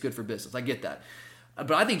signing day. It's good for business. I get that.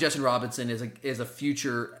 But I think Justin Robinson is a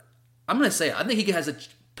future. I'm going to say I think he has a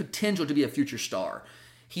potential to be a future star.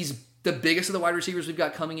 He's the biggest of the wide receivers we've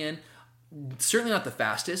got coming in. Certainly not the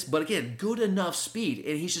fastest, but again, good enough speed.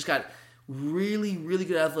 And he's just got really, really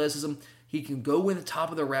good athleticism. He can go in the top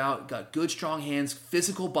of the route, got good strong hands,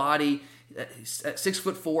 physical body. At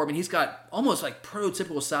 6'4", I mean, he's got almost like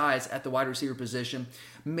prototypical size at the wide receiver position.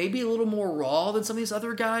 Maybe a little more raw than some of these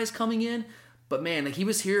other guys coming in. But man, like he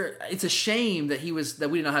was here. It's a shame that we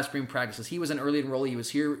did not have spring practices. He was an early enrollee. He was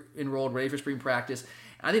here enrolled, ready for spring practice.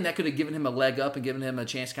 And I think that could have given him a leg up and given him a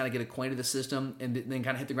chance to kind of get acquainted with the system and then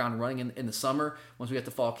kind of hit the ground running in the summer once we got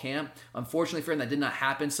to fall camp. Unfortunately for him, that did not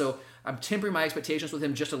happen. So I'm tempering my expectations with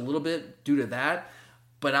him just a little bit due to that.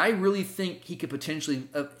 But I really think he could potentially,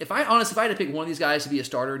 if I had to pick one of these guys to be a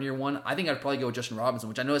starter in year one, I think I'd probably go with Justin Robinson,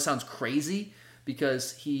 which I know it sounds crazy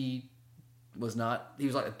because he was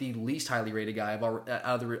like the least highly rated guy of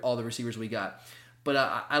all the receivers we got. But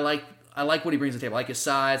I like I like what he brings to the table. I like his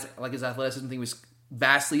size. I like his athleticism. I think he was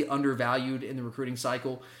vastly undervalued in the recruiting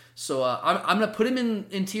cycle. So I'm going to put him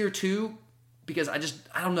in tier 2 because I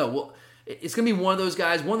don't know. Well, it's going to be one of those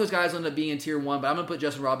guys. One of those guys will end up being in tier 1, but I'm going to put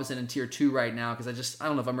Justin Robinson in tier 2 right now because I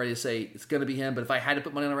don't know if I'm ready to say it's going to be him, but if I had to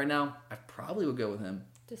put money on it right now, I probably would go with him.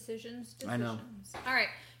 Decisions. I know. All right.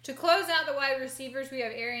 To close out the wide receivers, we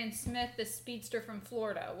have Arian Smith, the speedster from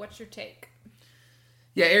Florida. What's your take?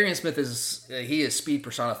 Yeah, Arian Smith he is speed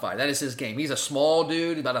personified. That is his game. He's a small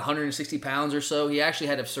dude, about 160 pounds or so. He actually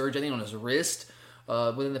had a surgery, I think, on his wrist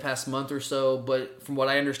within the past month or so. But from what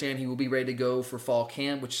I understand, he will be ready to go for fall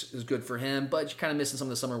camp, which is good for him. But you're kind of missing some of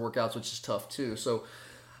the summer workouts, which is tough too. So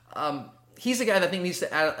he's a guy that I think needs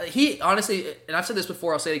to add. He honestly, and I've said this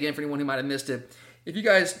before, I'll say it again for anyone who might have missed it. If you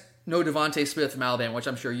guys know Devontae Smith from Alabama, which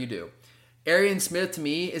I'm sure you do, Arian Smith to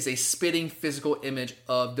me is a spitting physical image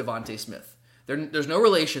of Devontae Smith. There's no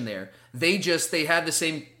relation there. They have the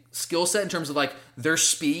same skill set in terms of like their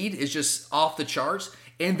speed is just off the charts,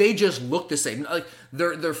 and they just look the same. Like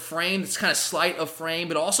their frame, it's kind of slight of frame,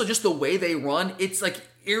 but also just the way they run, it's like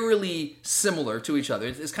eerily similar to each other.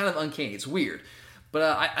 It's kind of uncanny. It's weird. But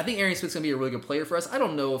I think Arian Smith's going to be a really good player for us. I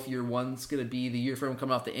don't know if year 1's going to be the year for him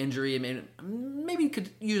coming off the injury. I mean, maybe he could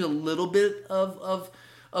use a little bit of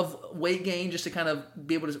weight gain just to kind of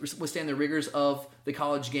be able to withstand the rigors of the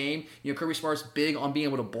college game. You know, Kirby Smart's big on being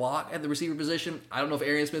able to block at the receiver position. I don't know if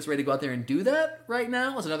Arian Smith's ready to go out there and do that right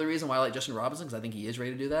now. That's another reason why I like Justin Robinson, because I think he is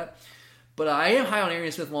ready to do that. But I am high on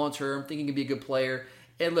Arian Smith long term, think he can be a good player.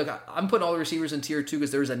 And look, I'm putting all the receivers in tier 2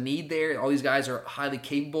 because there's a need there. All these guys are highly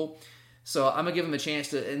capable. So I'm going to give him a chance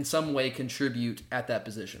to, in some way, contribute at that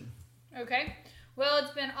position. Okay. Well,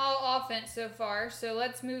 it's been all offense so far, so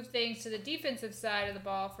let's move things to the defensive side of the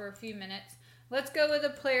ball for a few minutes. Let's go with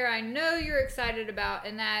a player I know you're excited about,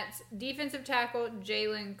 and that's defensive tackle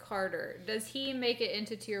Jalen Carter. Does he make it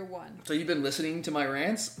into tier 1? So you've been listening to my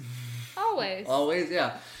rants? Always. Always,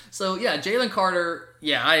 yeah. So, yeah, Jalen Carter,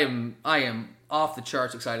 yeah, I am off the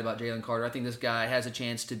charts excited about Jalen Carter. I think this guy has a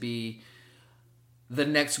chance to be the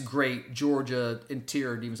next great Georgia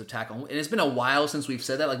interior defensive tackle. And it's been a while since we've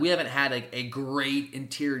said that. Like, we haven't had a great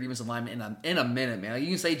interior defensive lineman in a minute, man. Like, you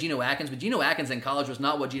can say Geno Atkins, but Geno Atkins in college was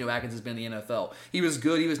not what Geno Atkins has been in the NFL. He was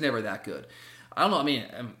good. He was never that good. I don't know. I mean,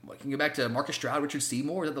 can you go back to Marcus Stroud, Richard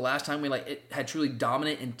Seymour? Was that the last time we had truly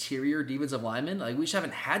dominant interior defensive linemen? Like, we just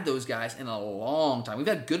haven't had those guys in a long time. We've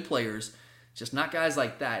had good players, just not guys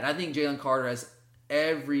like that. And I think Jalen Carter has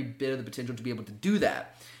every bit of the potential to be able to do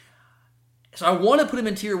that. So I want to put him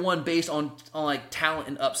in tier 1 based on like talent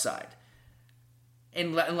and upside.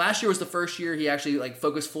 And last year was the first year he actually like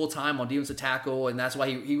focused full time on defensive tackle, and that's why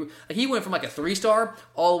he went from like a 3-star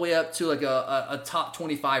all the way up to like a top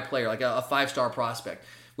 25 player, like a 5-star prospect,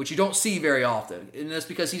 which you don't see very often. And that's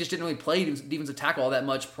because he just didn't really play defensive tackle all that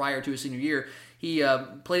much prior to his senior year. He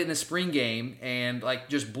played it in the spring game and like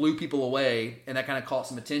just blew people away, and that kind of caught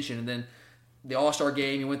some attention. And then the All-Star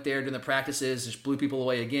game, he went there during the practices, just blew people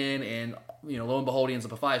away again, and lo and behold, he ends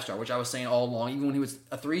up a 5-star, which I was saying all along. Even when he was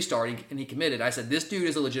a 3-star and he committed, I said, this dude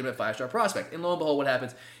is a legitimate 5-star prospect. And lo and behold, what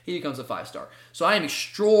happens? He becomes a 5-star. So I am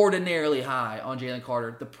extraordinarily high on Jalen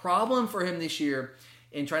Carter. The problem for him this year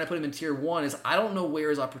in trying to put him in tier 1 is I don't know where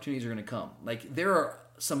his opportunities are going to come. Like, there are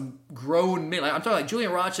some grown men. I'm talking like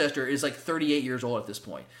Julian Rochester is like 38 years old at this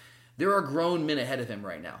point. There are grown men ahead of him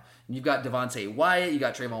right now. And you've got Devontae Wyatt. You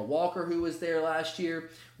got Trayvon Walker, who was there last year.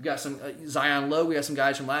 We've got some Zion Lowe. We got some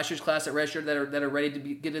guys from last year's class at redshirt that are ready to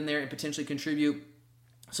get in there and potentially contribute.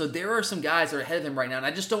 So there are some guys that are ahead of him right now. And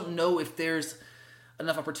I just don't know if there's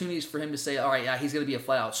enough opportunities for him to say, all right, yeah, he's going to be a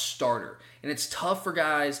flat-out starter. And it's tough for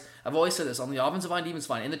guys. I've always said this, on the offensive line, defensive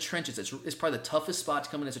line, in the trenches, it's probably the toughest spot to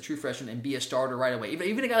come in as a true freshman and be a starter right away.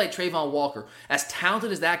 Even a guy like Trayvon Walker, as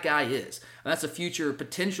talented as that guy is, and that's a future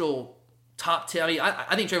potential top 10. I mean,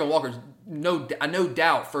 I think Trayvon Walker's no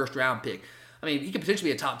doubt first-round pick. I mean, he could potentially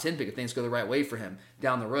be a top 10 pick if things go the right way for him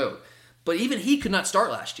down the road. But even he could not start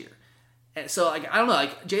last year. And so, I don't know.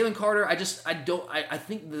 Jalen Carter, I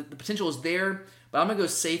think the potential is there, but I'm going to go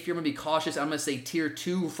safe here. I'm going to be cautious. I'm going to say tier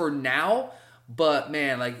 2 for now. But,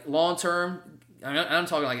 man, long term, I'm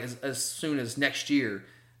talking as soon as next year,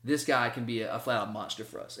 this guy can be a flat-out monster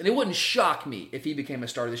for us. And it wouldn't shock me if he became a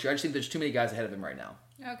starter this year. I just think there's too many guys ahead of him right now.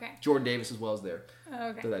 Okay. Jordan Davis as well as there.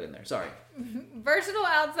 Okay. Throw that in there. Sorry. Versatile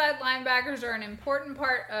outside linebackers are an important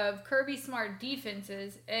part of Kirby Smart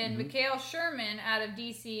defenses, and Mikael Sherman out of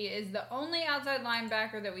DC is the only outside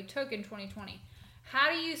linebacker that we took in 2020.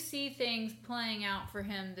 How do you see things playing out for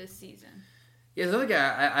him this season? Yeah, there's another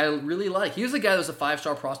guy I really like. He was the guy that was a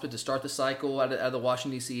 5-star prospect to start the cycle out of the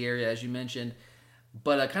Washington, D.C. area, as you mentioned.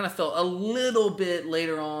 but I kind of felt a little bit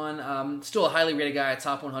later on. Still a highly rated guy, a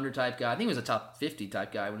top 100 type guy. I think he was a top 50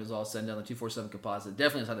 type guy when it was all said and done. The 247 composite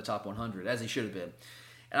definitely inside the top 100, as he should have been.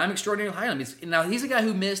 And I'm extraordinarily high on him. He's a guy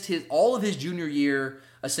who missed all of his junior year,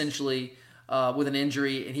 essentially, with an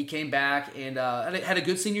injury, and he came back and had a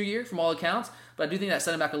good senior year from all accounts. But I do think that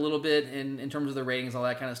set him back a little bit in terms of the ratings, all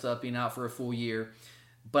that kind of stuff, being out for a full year.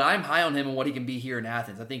 But I'm high on him and what he can be here in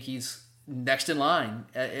Athens. I think he's next in line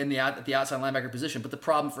at the outside linebacker position. But the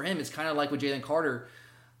problem for him is kind of like with Jalen Carter,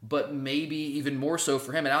 but maybe even more so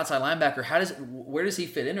for him at outside linebacker. Where does he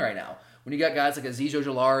fit in right now? When you got guys like Azeez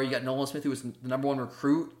Ojulari, you got Nolan Smith, who was the number one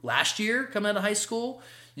recruit last year coming out of high school.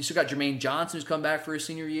 You still got Jermaine Johnson, who's come back for his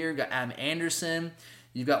senior year. You got Adam Anderson.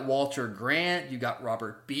 You've got Walter Grant. You got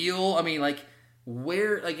Robert Beal. I mean,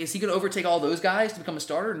 is he going to overtake all those guys to become a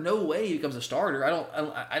starter? No way he becomes a starter.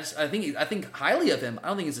 I think highly of him. I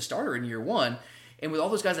don't think he's a starter in year one. And with all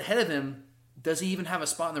those guys ahead of him, does he even have a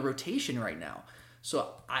spot in the rotation right now?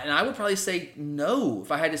 So, I would probably say no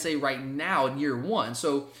if I had to say right now in year one.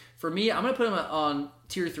 So for me, I'm going to put him on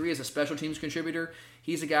tier 3 as a special teams contributor.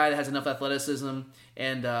 He's a guy that has enough athleticism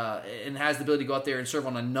and has the ability to go out there and serve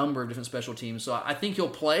on a number of different special teams. So I think he'll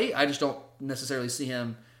play. I just don't necessarily see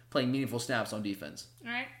him playing meaningful snaps on defense.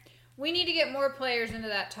 All right. We need to get more players into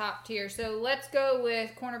that top tier. So let's go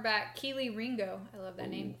with cornerback Kelee Ringo. I love that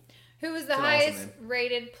name. Who was the highest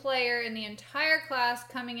rated player in the entire class,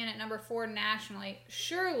 coming in at number 4 nationally.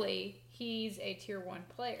 Surely he's a tier 1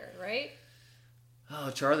 player, right? Oh,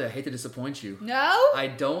 Charlie, I hate to disappoint you. No? I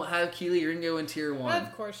don't have Kelee Ringo in tier 1.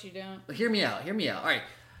 Of course you don't. Hear me out. All right.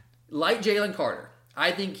 Like Jalen Carter,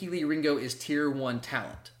 I think Kelee Ringo is tier 1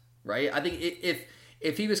 talent, right? I think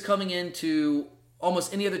if he was coming into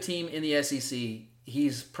almost any other team in the SEC,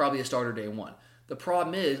 he's probably a starter day 1. The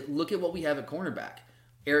problem is, look at what we have at cornerback.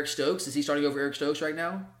 Eric Stokes, is he starting over Eric Stokes right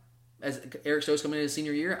now? As Eric Stokes coming into his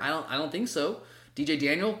senior year? I don't think so. DJ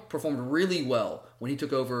Daniel performed really well when he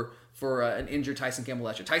took over for an injured Tyson Campbell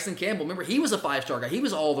last year. Tyson Campbell, remember, he was a 5-star guy. He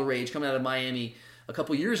was all the rage coming out of Miami a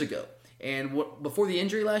couple years ago. And before the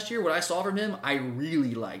injury last year, what I saw from him, I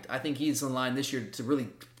really liked. I think he's in line this year to really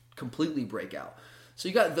completely break out. So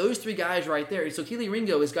you got those 3 guys right there. So Kelee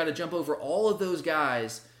Ringo has got to jump over all of those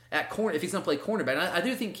guys at corner if he's going to play cornerback. And I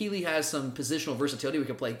do think Kelee has some positional versatility. We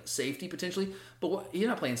can play safety potentially, but he's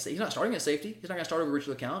not playing. He's not starting at safety. He's not going to start over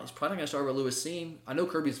Richard LeCount. He's probably not going to start over Lewis Seam. I know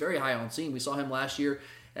Kirby's very high on Seam. We saw him last year,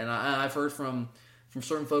 and I've heard from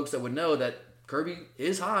certain folks that would know that Kirby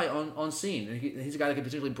is high on Seam, and he's a guy that could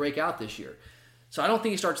potentially break out this year. So I don't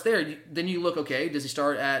think he starts there. Then you look, okay, does he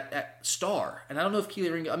start at star? And I don't know if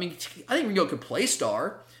Kelee Ringo. I mean, I think Ringo could play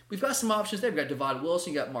star. We've got some options there. We've got Devon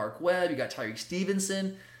Wilson, you got Mark Webb, you got Tyreek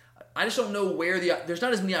Stevenson. I just don't know where there's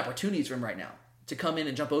not as many opportunities for him right now to come in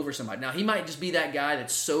and jump over somebody. Now, he might just be that guy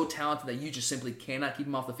that's so talented that you just simply cannot keep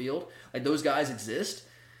him off the field. Like, those guys exist,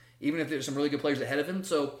 even if there's some really good players ahead of him.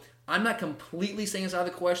 So I'm not completely saying it's out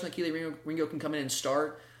of the question that Kelee Ringo can come in and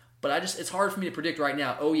start, but it's hard for me to predict right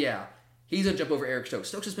now, oh yeah, he's going to jump over Eric Stokes.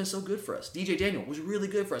 Stokes has been so good for us. DJ Daniel was really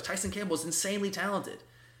good for us. Tyson Campbell is insanely talented.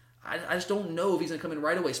 I just don't know if he's going to come in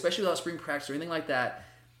right away, especially without spring practice or anything like that,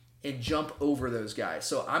 and jump over those guys.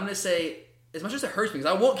 So I'm going to say, as much as it hurts me,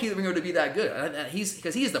 because I want Kelee Ringo to be that good,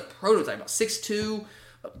 because he is the prototype, about 6'2",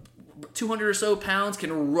 200 or so pounds,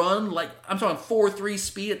 can run like, I'm talking 4.3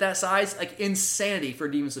 speed at that size, like insanity for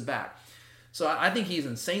a defensive back. So I think he's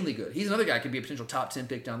insanely good. He's another guy who could be a potential top 10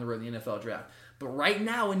 pick down the road in the NFL draft. But right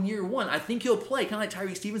now in year 1, I think he'll play, kind of like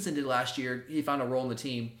Tyreek Stevenson did last year. He found a role in the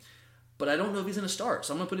team. But I don't know if he's going to start.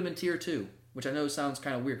 So I'm going to put him in tier 2, which I know sounds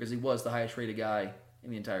kind of weird because he was the highest rated guy in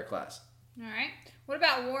the entire class. All right. What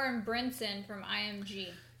about Warren Brinson from IMG?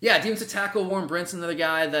 Yeah, defensive tackle Warren Brinson, another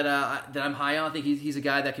guy that I'm high on. I think he's a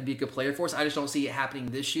guy that could be a good player for us. I just don't see it happening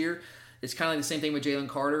this year. It's kind of like the same thing with Jalen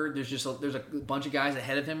Carter. There's a bunch of guys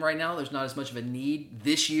ahead of him right now. There's not as much of a need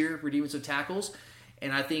this year for defensive tackles.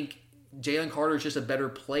 And I think Jalen Carter is just a better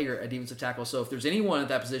player at defensive tackle. So if there's anyone at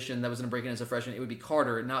that position that was going to break in as a freshman, it would be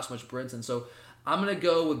Carter and not so much Brinson. So I'm going to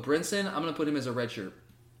go with Brinson. I'm going to put him as a redshirt.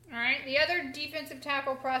 All right. The other defensive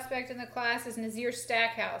tackle prospect in the class is Nazir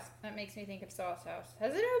Stackhouse. That makes me think of Sauce House.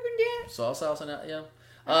 Has it opened yet? Sauce House, yeah.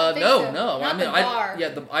 No. Not the bar.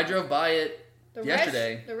 I drove by it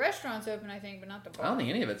yesterday. The restaurant's open, I think, but not the bar. I don't think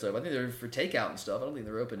any of it's open. I think they're for takeout and stuff. I don't think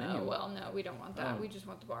they're open anyway. Oh, well, no, we don't want that. We just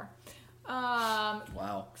want the bar.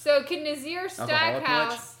 Wow. So can Nazir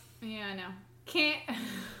Stackhouse... Yeah, I know. Can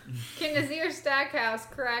Nazir Stackhouse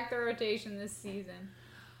crack the rotation this season?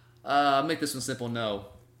 I'll make this one simple, no.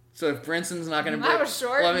 So if Brinson's not going to break... That was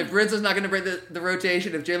short. Well, I mean, if Brinson's not going to break the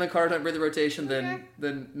rotation, if Jalen Carter doesn't break the rotation,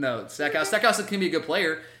 then no. Stackhouse can be a good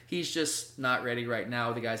player. He's just not ready right now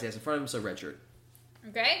with the guys he has in front of him, so redshirt.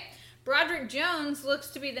 Okay. Broderick Jones looks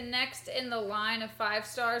to be the next in the line of 5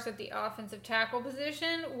 stars at the offensive tackle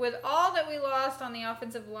position. With all that we lost on the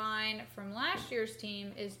offensive line from last year's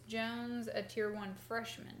team, is Jones a Tier 1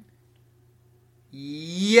 freshman?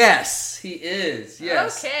 Yes, he is.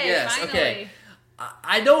 Yes. Okay, yes. finally. Okay.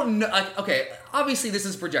 I don't know. Okay, obviously this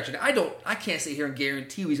is projection. I can't sit here and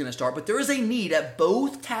guarantee he's going to start, but there is a need at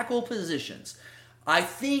both tackle positions. I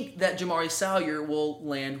think that Jamari Salyer will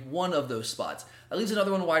land one of those spots. That leaves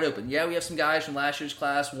another one wide open. Yeah, we have some guys from last year's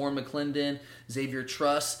class, Warren McClendon, Xavier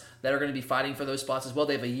Truss, that are going to be fighting for those spots as well.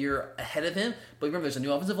 They have a year ahead of him. But remember, there's a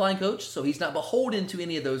new offensive line coach, so he's not beholden to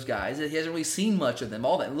any of those guys. He hasn't really seen much of them,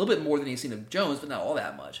 all that. A little bit more than he's seen of Jones, but not all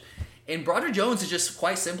that much. And Broderick Jones is just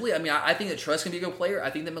quite simply, I think that Truss can be a good player. I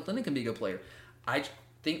think that McClendon can be a good player. I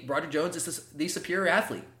think Broderick Jones is the superior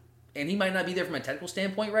athlete. And he might not be there from a technical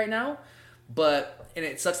standpoint right now, and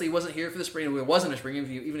it sucks that he wasn't here for the spring. It wasn't a spring,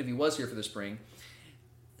 even if he was here for the spring.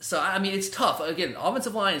 So, it's tough. Again,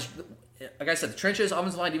 offensive line is, like I said, the trenches,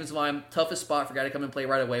 offensive line, defensive line, toughest spot for a guy to come and play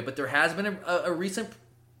right away. But there has been a recent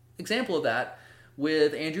example of that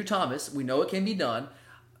with Andrew Thomas. We know it can be done.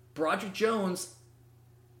 Broderick Jones,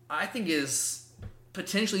 I think, is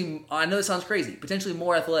potentially, I know it sounds crazy, potentially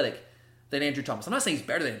more athletic than Andrew Thomas. I'm not saying he's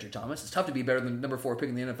better than Andrew Thomas. It's tough to be better than number 4 pick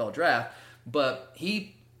in the NFL draft. But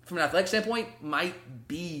he, from an athletic standpoint, might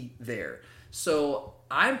be there. So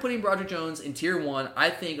I'm putting Broderick Jones in Tier 1. I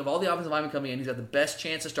think of all the offensive linemen coming in, he's got the best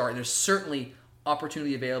chance to start, and there's certainly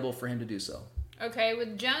opportunity available for him to do so. Okay,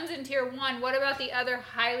 with Jones in Tier 1, what about the other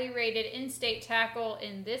highly rated in-state tackle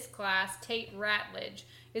in this class, Tate Ratledge?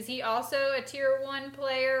 Is he also a Tier 1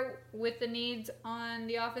 player with the needs on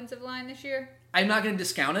the offensive line this year? I'm not going to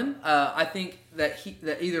discount him. I think that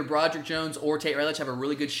either Broderick Jones or Tate Ratledge have a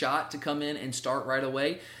really good shot to come in and start right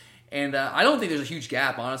away. And I don't think there's a huge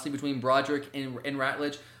gap, honestly, between Broderick and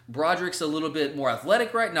Ratledge. Broderick's a little bit more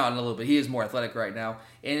athletic right now. Not a little bit. He is more athletic right now.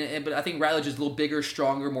 But I think Ratledge is a little bigger,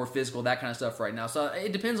 stronger, more physical, that kind of stuff right now. So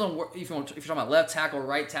it depends on if you're talking about left tackle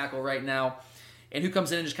right now, and who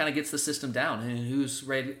comes in and just kind of gets the system down, and who's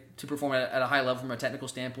ready to perform at a high level from a technical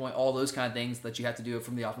standpoint, all those kind of things that you have to do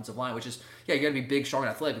from the offensive line, which is, you got to be big, strong, and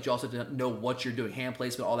athletic, but you also have to know what you're doing, hand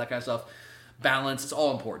placement, all that kind of stuff, balance. It's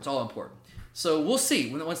all important. So we'll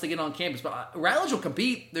see once they get on campus. But Ratledge will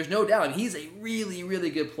compete. There's no doubt. He's a really, really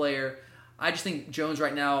good player. I just think Jones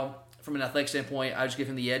right now, from an athletic standpoint, I just give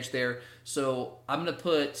him the edge there. So I'm going to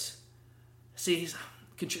put... we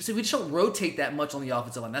just don't rotate that much on the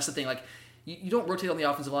offensive line. That's the thing. Like, you don't rotate on the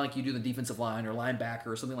offensive line like you do the defensive line or linebacker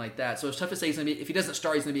or something like that. So it's tough to say if he doesn't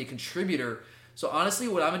start, he's going to be a contributor. So honestly,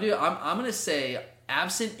 what I'm going to do, I'm going to say,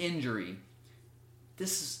 absent injury,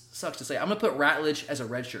 sucks to say, I'm going to put Ratledge as a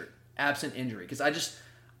redshirt. Absent injury, because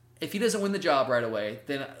if he doesn't win the job right away,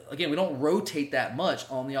 then again, we don't rotate that much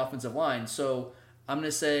on the offensive line. So I'm going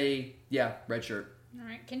to say, redshirt. All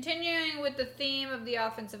right. Continuing with the theme of the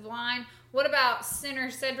offensive line, what about center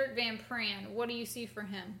Cedric Van Pran? What do you see for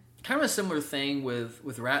him? Kind of a similar thing with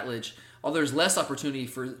Ratledge, although there's less opportunity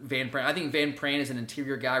for Van Pran. I think Van Pran is an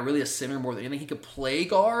interior guy, really a center more than anything. He could play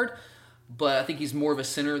guard, but I think he's more of a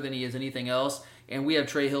center than he is anything else. And we have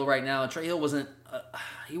Trey Hill right now, and Trey Hill wasn't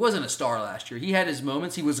a star last year. He had his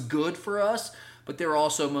moments. He was good for us, but there were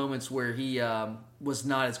also moments where he was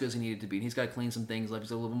not as good as he needed to be. And he's got to clean some things up.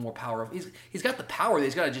 He's a little bit more power. He's got the power.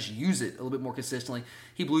 He's got to just use it a little bit more consistently.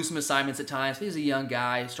 He blew some assignments at times. He's a young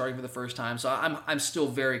guy starting for the first time. So I'm still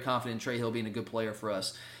very confident in Trey Hill being a good player for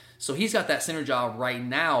us. So he's got that center job right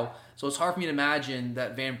now. So it's hard for me to imagine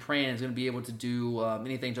that Van Pran is going to be able to do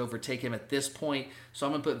anything to overtake him at this point. So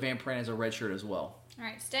I'm going to put Van Pran as a redshirt as well. All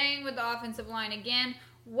right, staying with the offensive line again,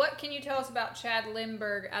 what can you tell us about Chad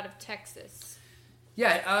Lindbergh out of Texas?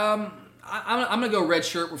 Yeah, I'm going to go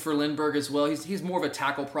redshirt for Lindbergh as well. He's more of a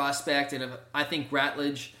tackle prospect, and I think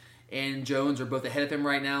Ratledge and Jones are both ahead of him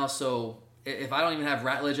right now. So if I don't even have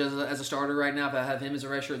Ratledge as a starter right now, if I have him as a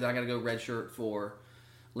redshirt, then I got to go redshirt for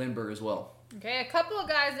Lindbergh as well. Okay, a couple of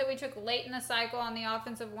guys that we took late in the cycle on the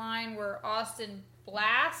offensive line were Austin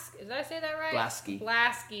Blask. Did I say that right?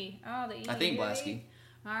 Blasky. Oh, the E. I think Blasky.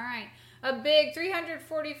 All right. A big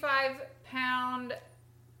 345-pound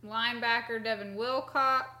linebacker, Devin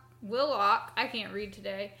Willock. I can't read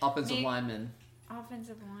today. Offensive lineman. What?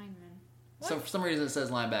 So for some reason it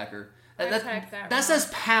says linebacker. That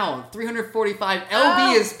says pound. 345.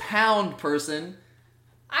 LB is pound, person.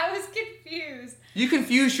 I was confused. You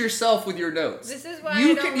confuse yourself with your notes. This is why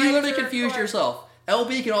you I don't literally confuse yourself.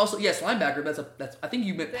 LB can also, yes, linebacker. That's. I think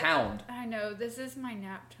you meant pound. I know. This is my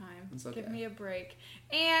nap time. It's okay. Give me a break.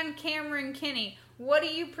 And Cameron Kinney. What do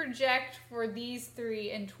you project for these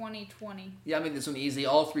three in 2020? Yeah, I mean, this one easy.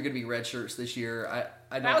 All three going to be red shirts this year.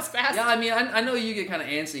 I That was fast. Yeah, I mean, I know you get kind of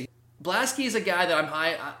antsy. Blasky is a guy that I'm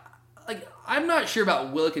high. I'm not sure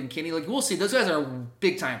about Willick and Kinney. Like, we'll see. Those guys are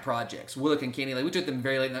big-time projects. Willick and Kinney, like, we took them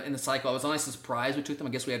very late in the cycle. I was honestly surprised we took them. I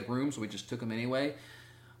guess we had room, so we just took them anyway.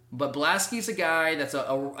 But Blasky's a guy that's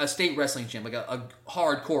a state wrestling champ, like a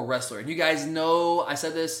hardcore wrestler. And you guys know, I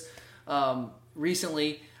said this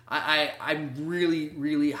recently, I'm really,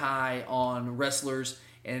 really high on wrestlers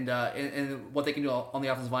and what they can do on the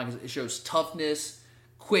offensive line, because it shows toughness,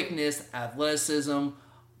 quickness, athleticism,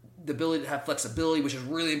 the ability to have flexibility, which is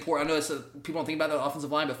really important. I know people don't think about that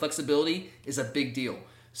offensive line, but flexibility is a big deal.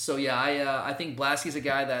 So yeah, I think Blasky's a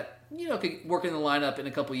guy that could work in the lineup in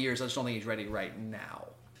a couple years. I just don't think he's ready right now.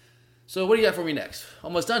 So what do you got for me next?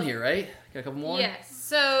 Almost done here, right? Got a couple more? Yes.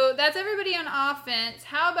 So that's everybody on offense.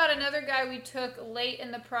 How about another guy we took late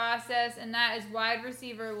in the process, and that is wide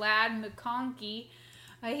receiver Ladd McConkey.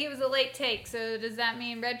 He was a late take, so does that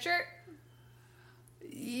mean red shirt?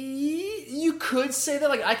 You could say that.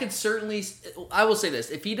 Like, I will say this.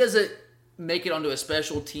 If he doesn't make it onto a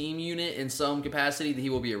special team unit in some capacity, then he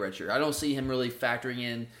will be a red shirt. I don't see him really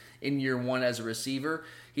factoring in year one as a receiver.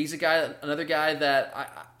 He's another guy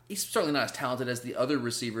that he's certainly not as talented as the other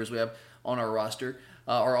receivers we have on our roster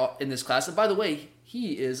or in this class. And by the way,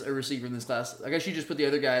 he is a receiver in this class. I guess you just put the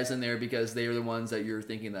other guys in there because they are the ones that you're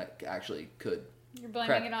thinking that actually could. You're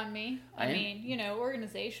blaming it on me? I mean,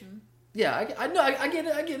 organization. Yeah, I know. I get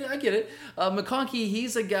it. McConkey,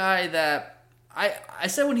 he's a guy that I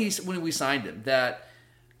said when we signed him that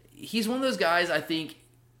he's one of those guys. I think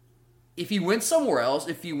if he went somewhere else,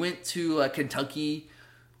 if he went to Kentucky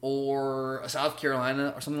or South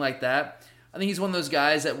Carolina or something like that, I think he's one of those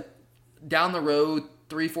guys that down the road,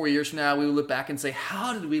 3-4 years from now, we will look back and say,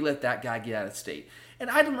 how did we let that guy get out of state? And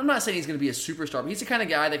I'm not saying he's going to be a superstar, but he's the kind of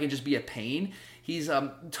guy that can just be a pain. He's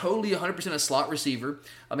totally 100% a slot receiver,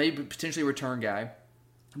 maybe potentially a return guy.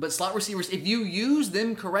 But slot receivers, if you use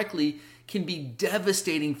them correctly, can be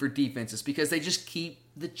devastating for defenses because they just keep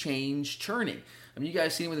the change churning. I mean, you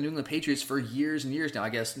guys seen it with the New England Patriots for years and years now. I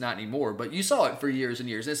guess not anymore, but you saw it for years and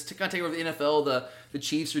years. It's kind of taking over the NFL. The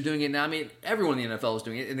Chiefs are doing it now. I mean, everyone in the NFL is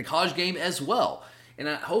doing it, in the college game as well. And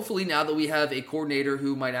hopefully now that we have a coordinator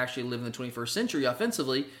who might actually live in the 21st century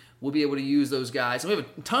offensively, we'll be able to use those guys. And we have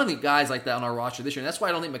a ton of guys like that on our roster this year. And that's why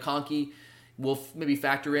I don't think McConkey will maybe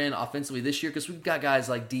factor in offensively this year, because we've got guys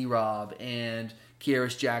like D-Rob and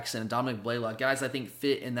Kearis Jackson and Dominic Blaylock, guys I think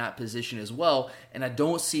fit in that position as well. And I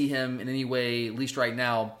don't see him in any way, at least right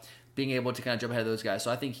now, being able to kind of jump ahead of those guys.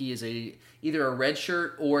 So I think he is either a red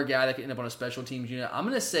shirt or a guy that could end up on a special teams unit. I'm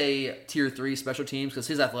going to say tier 3 special teams because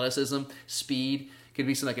his athleticism, speed, could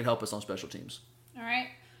be something that could help us on special teams. All right.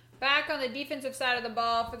 Back on the defensive side of the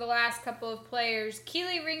ball for the last couple of players,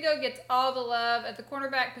 Kelee Ringo gets all the love at the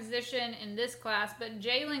cornerback position in this class, but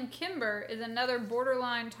Jalen Kimber is another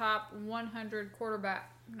borderline top 100 cornerback.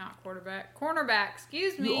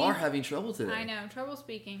 Excuse me. You are having trouble today. I know, trouble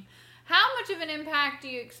speaking. How much of an impact do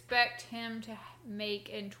you expect him to make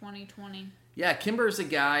in 2020? Yeah, Kimber is a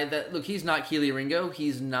guy that, look, he's not Kelee Ringo.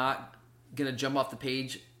 He's not going to jump off the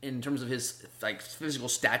page in terms of his physical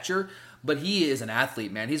stature, but he is an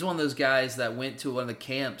athlete, man. He's one of those guys that went to one of the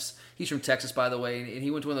camps. He's from Texas, by the way, and he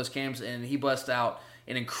went to one of those camps, and he busted out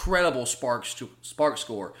an incredible spark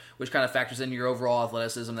score, which kind of factors in your overall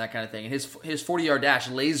athleticism, that kind of thing. And his 40-yard dash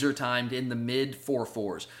laser timed in the mid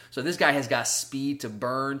 4.4s. So this guy has got speed to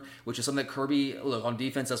burn, which is something that Kirby, look, on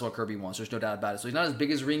defense, that's what Kirby wants. There's no doubt about it. So he's not as big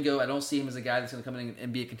as Ringo. I don't see him as a guy that's going to come in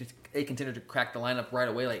and be a contender to crack the lineup right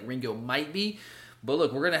away like Ringo might be. But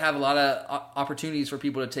look, we're going to have a lot of opportunities for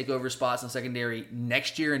people to take over spots in the secondary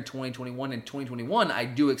next year in 2021. In 2021, I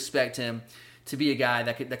do expect him to be a guy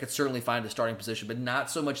that could certainly find a starting position, but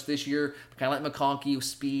not so much this year. Kind of like McConkey,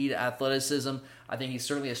 speed, athleticism. I think he's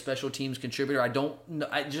certainly a special teams contributor. I don't know.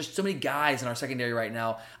 Just so many guys in our secondary right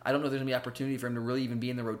now. I don't know if there's going to be opportunity for him to really even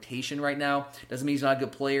be in the rotation right now. Doesn't mean he's not a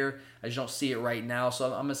good player. I just don't see it right now. So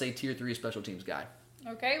I'm going to say tier 3 special teams guy.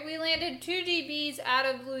 Okay, we landed 2 DBs out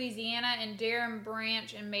of Louisiana and Darren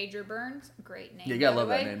Branch and Major Burns. Great name. Yeah, you gotta love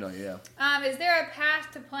that name, don't you? Yeah. Is there a path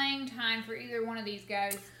to playing time for either one of these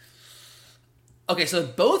guys? Okay, so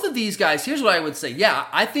both of these guys, here's what I would say. Yeah,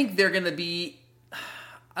 I think they're going to be,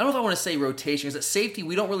 I don't know if I want to say rotation, because at safety,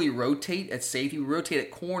 we don't really rotate at safety. We rotate at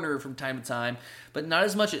corner from time to time, but not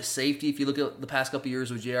as much at safety if you look at the past couple of years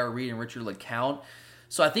with J.R. Reed and Richard LeCount.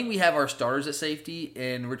 So I think we have our starters at safety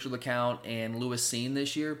in Richard LeCount and Lewis Cine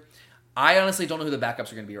this year. I honestly don't know who the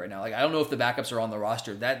backups are going to be right now. Like, I don't know if the backups are on the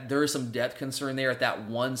roster. That there is some depth concern there at that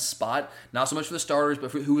one spot. Not so much for the starters,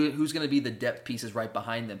 but for who's going to be the depth pieces right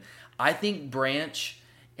behind them. I think Branch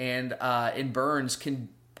and Burns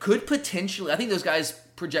could potentially. I think those guys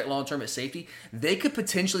project long term at safety. They could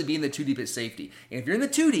potentially be in the 2 deep at safety. And if you're in the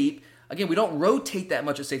 2 deep, again, we don't rotate that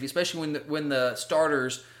much at safety, especially when the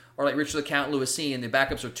starters are like Richard LeCount, Lewis C, and the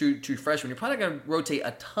backups are two freshmen. You're probably not going to rotate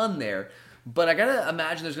a ton there. But I got to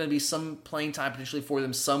imagine there's going to be some playing time potentially for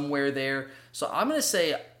them somewhere there. So I'm going to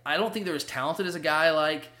say I don't think they're as talented as a guy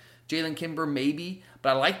like Jalen Kimber, maybe. But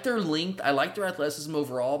I like their length. I like their athleticism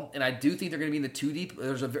overall. And I do think they're going to be in the 2 deep.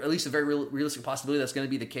 There's at least a very realistic possibility that's going to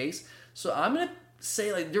be the case. So I'm going to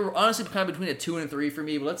say like they're honestly kind of between a 2 and a 3 for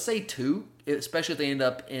me. But let's say 2, especially if they end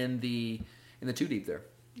up in the 2 deep there.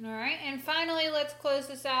 All right. And finally, let's close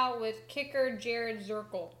this out with kicker Jared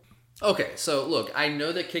Zirkel. Okay, so look, I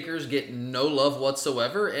know that kickers get no love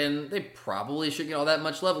whatsoever, and they probably shouldn't get all that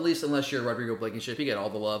much love, at least unless you're Rodrigo Blankenship. You get all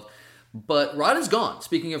the love. But Rod is gone.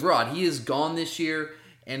 Speaking of Rod, he is gone this year,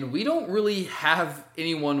 and we don't really have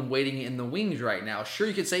anyone waiting in the wings right now. Sure,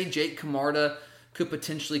 you could say Jake Camarda could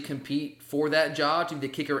potentially compete for that job to be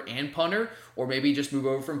the kicker and punter, or maybe just move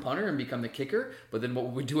over from punter and become the kicker, but then what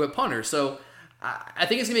would we do at punter? So I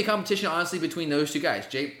think it's going to be a competition, honestly, between those two guys,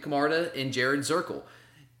 Jake Camarda and Jared Zirkel.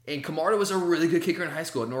 And Camarda was a really good kicker in high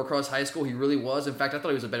school. At Norcross High School, he really was. In fact, I thought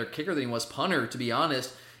he was a better kicker than he was punter, to be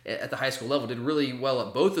honest, at the high school level. Did really well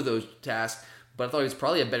at both of those tasks, but I thought he was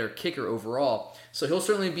probably a better kicker overall. So he'll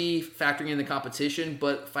certainly be factoring in the competition.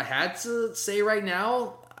 But if I had to say right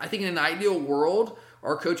now, I think in an ideal world,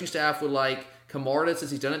 our coaching staff would like Camarda, since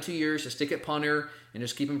he's done it 2 years, to stick at punter and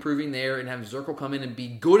just keep improving there, and have Zirkel come in and be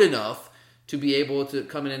good enough to be able to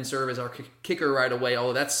come in and serve as our kicker right away.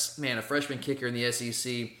 Although that's, man, a freshman kicker in the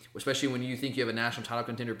SEC, especially when you think you have a national title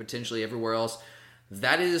contender potentially everywhere else,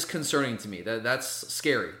 that is concerning to me. That's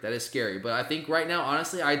scary. That is scary. But I think right now,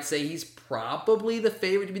 honestly, I'd say he's probably the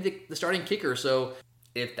favorite to be the starting kicker. So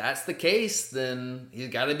if that's the case, then he's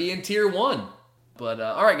got to be in Tier 1. But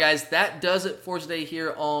all right, guys, that does it for today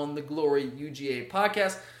here on the Glory UGA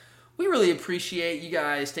podcast. We really appreciate you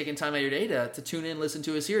guys taking time out of your day to tune in and listen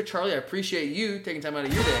to us here. Charlie, I appreciate you taking time out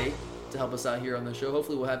of your day to help us out here on the show.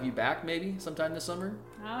 Hopefully we'll have you back maybe sometime this summer.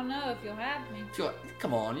 I don't know if you'll have me.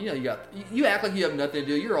 Come on, you act like you have nothing to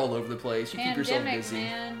do. You're all over the place. You keep yourself busy.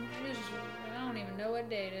 Man. I don't even know what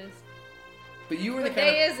day it is. But you were what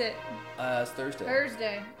day is it? It's Thursday.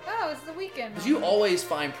 Thursday. Oh, it's the weekend. Because you always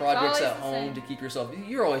find projects at home to keep yourself.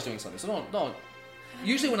 You're always doing something. So don't.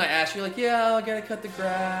 Usually when I ask you, like, yeah, I gotta cut the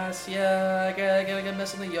grass. Yeah, I gotta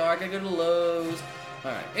mess in the yard. I gotta go to Lowe's.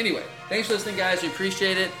 All right. Anyway, thanks for listening, guys. We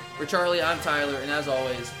appreciate it. For Charlie, I'm Tyler, and as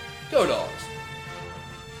always, go Dogs.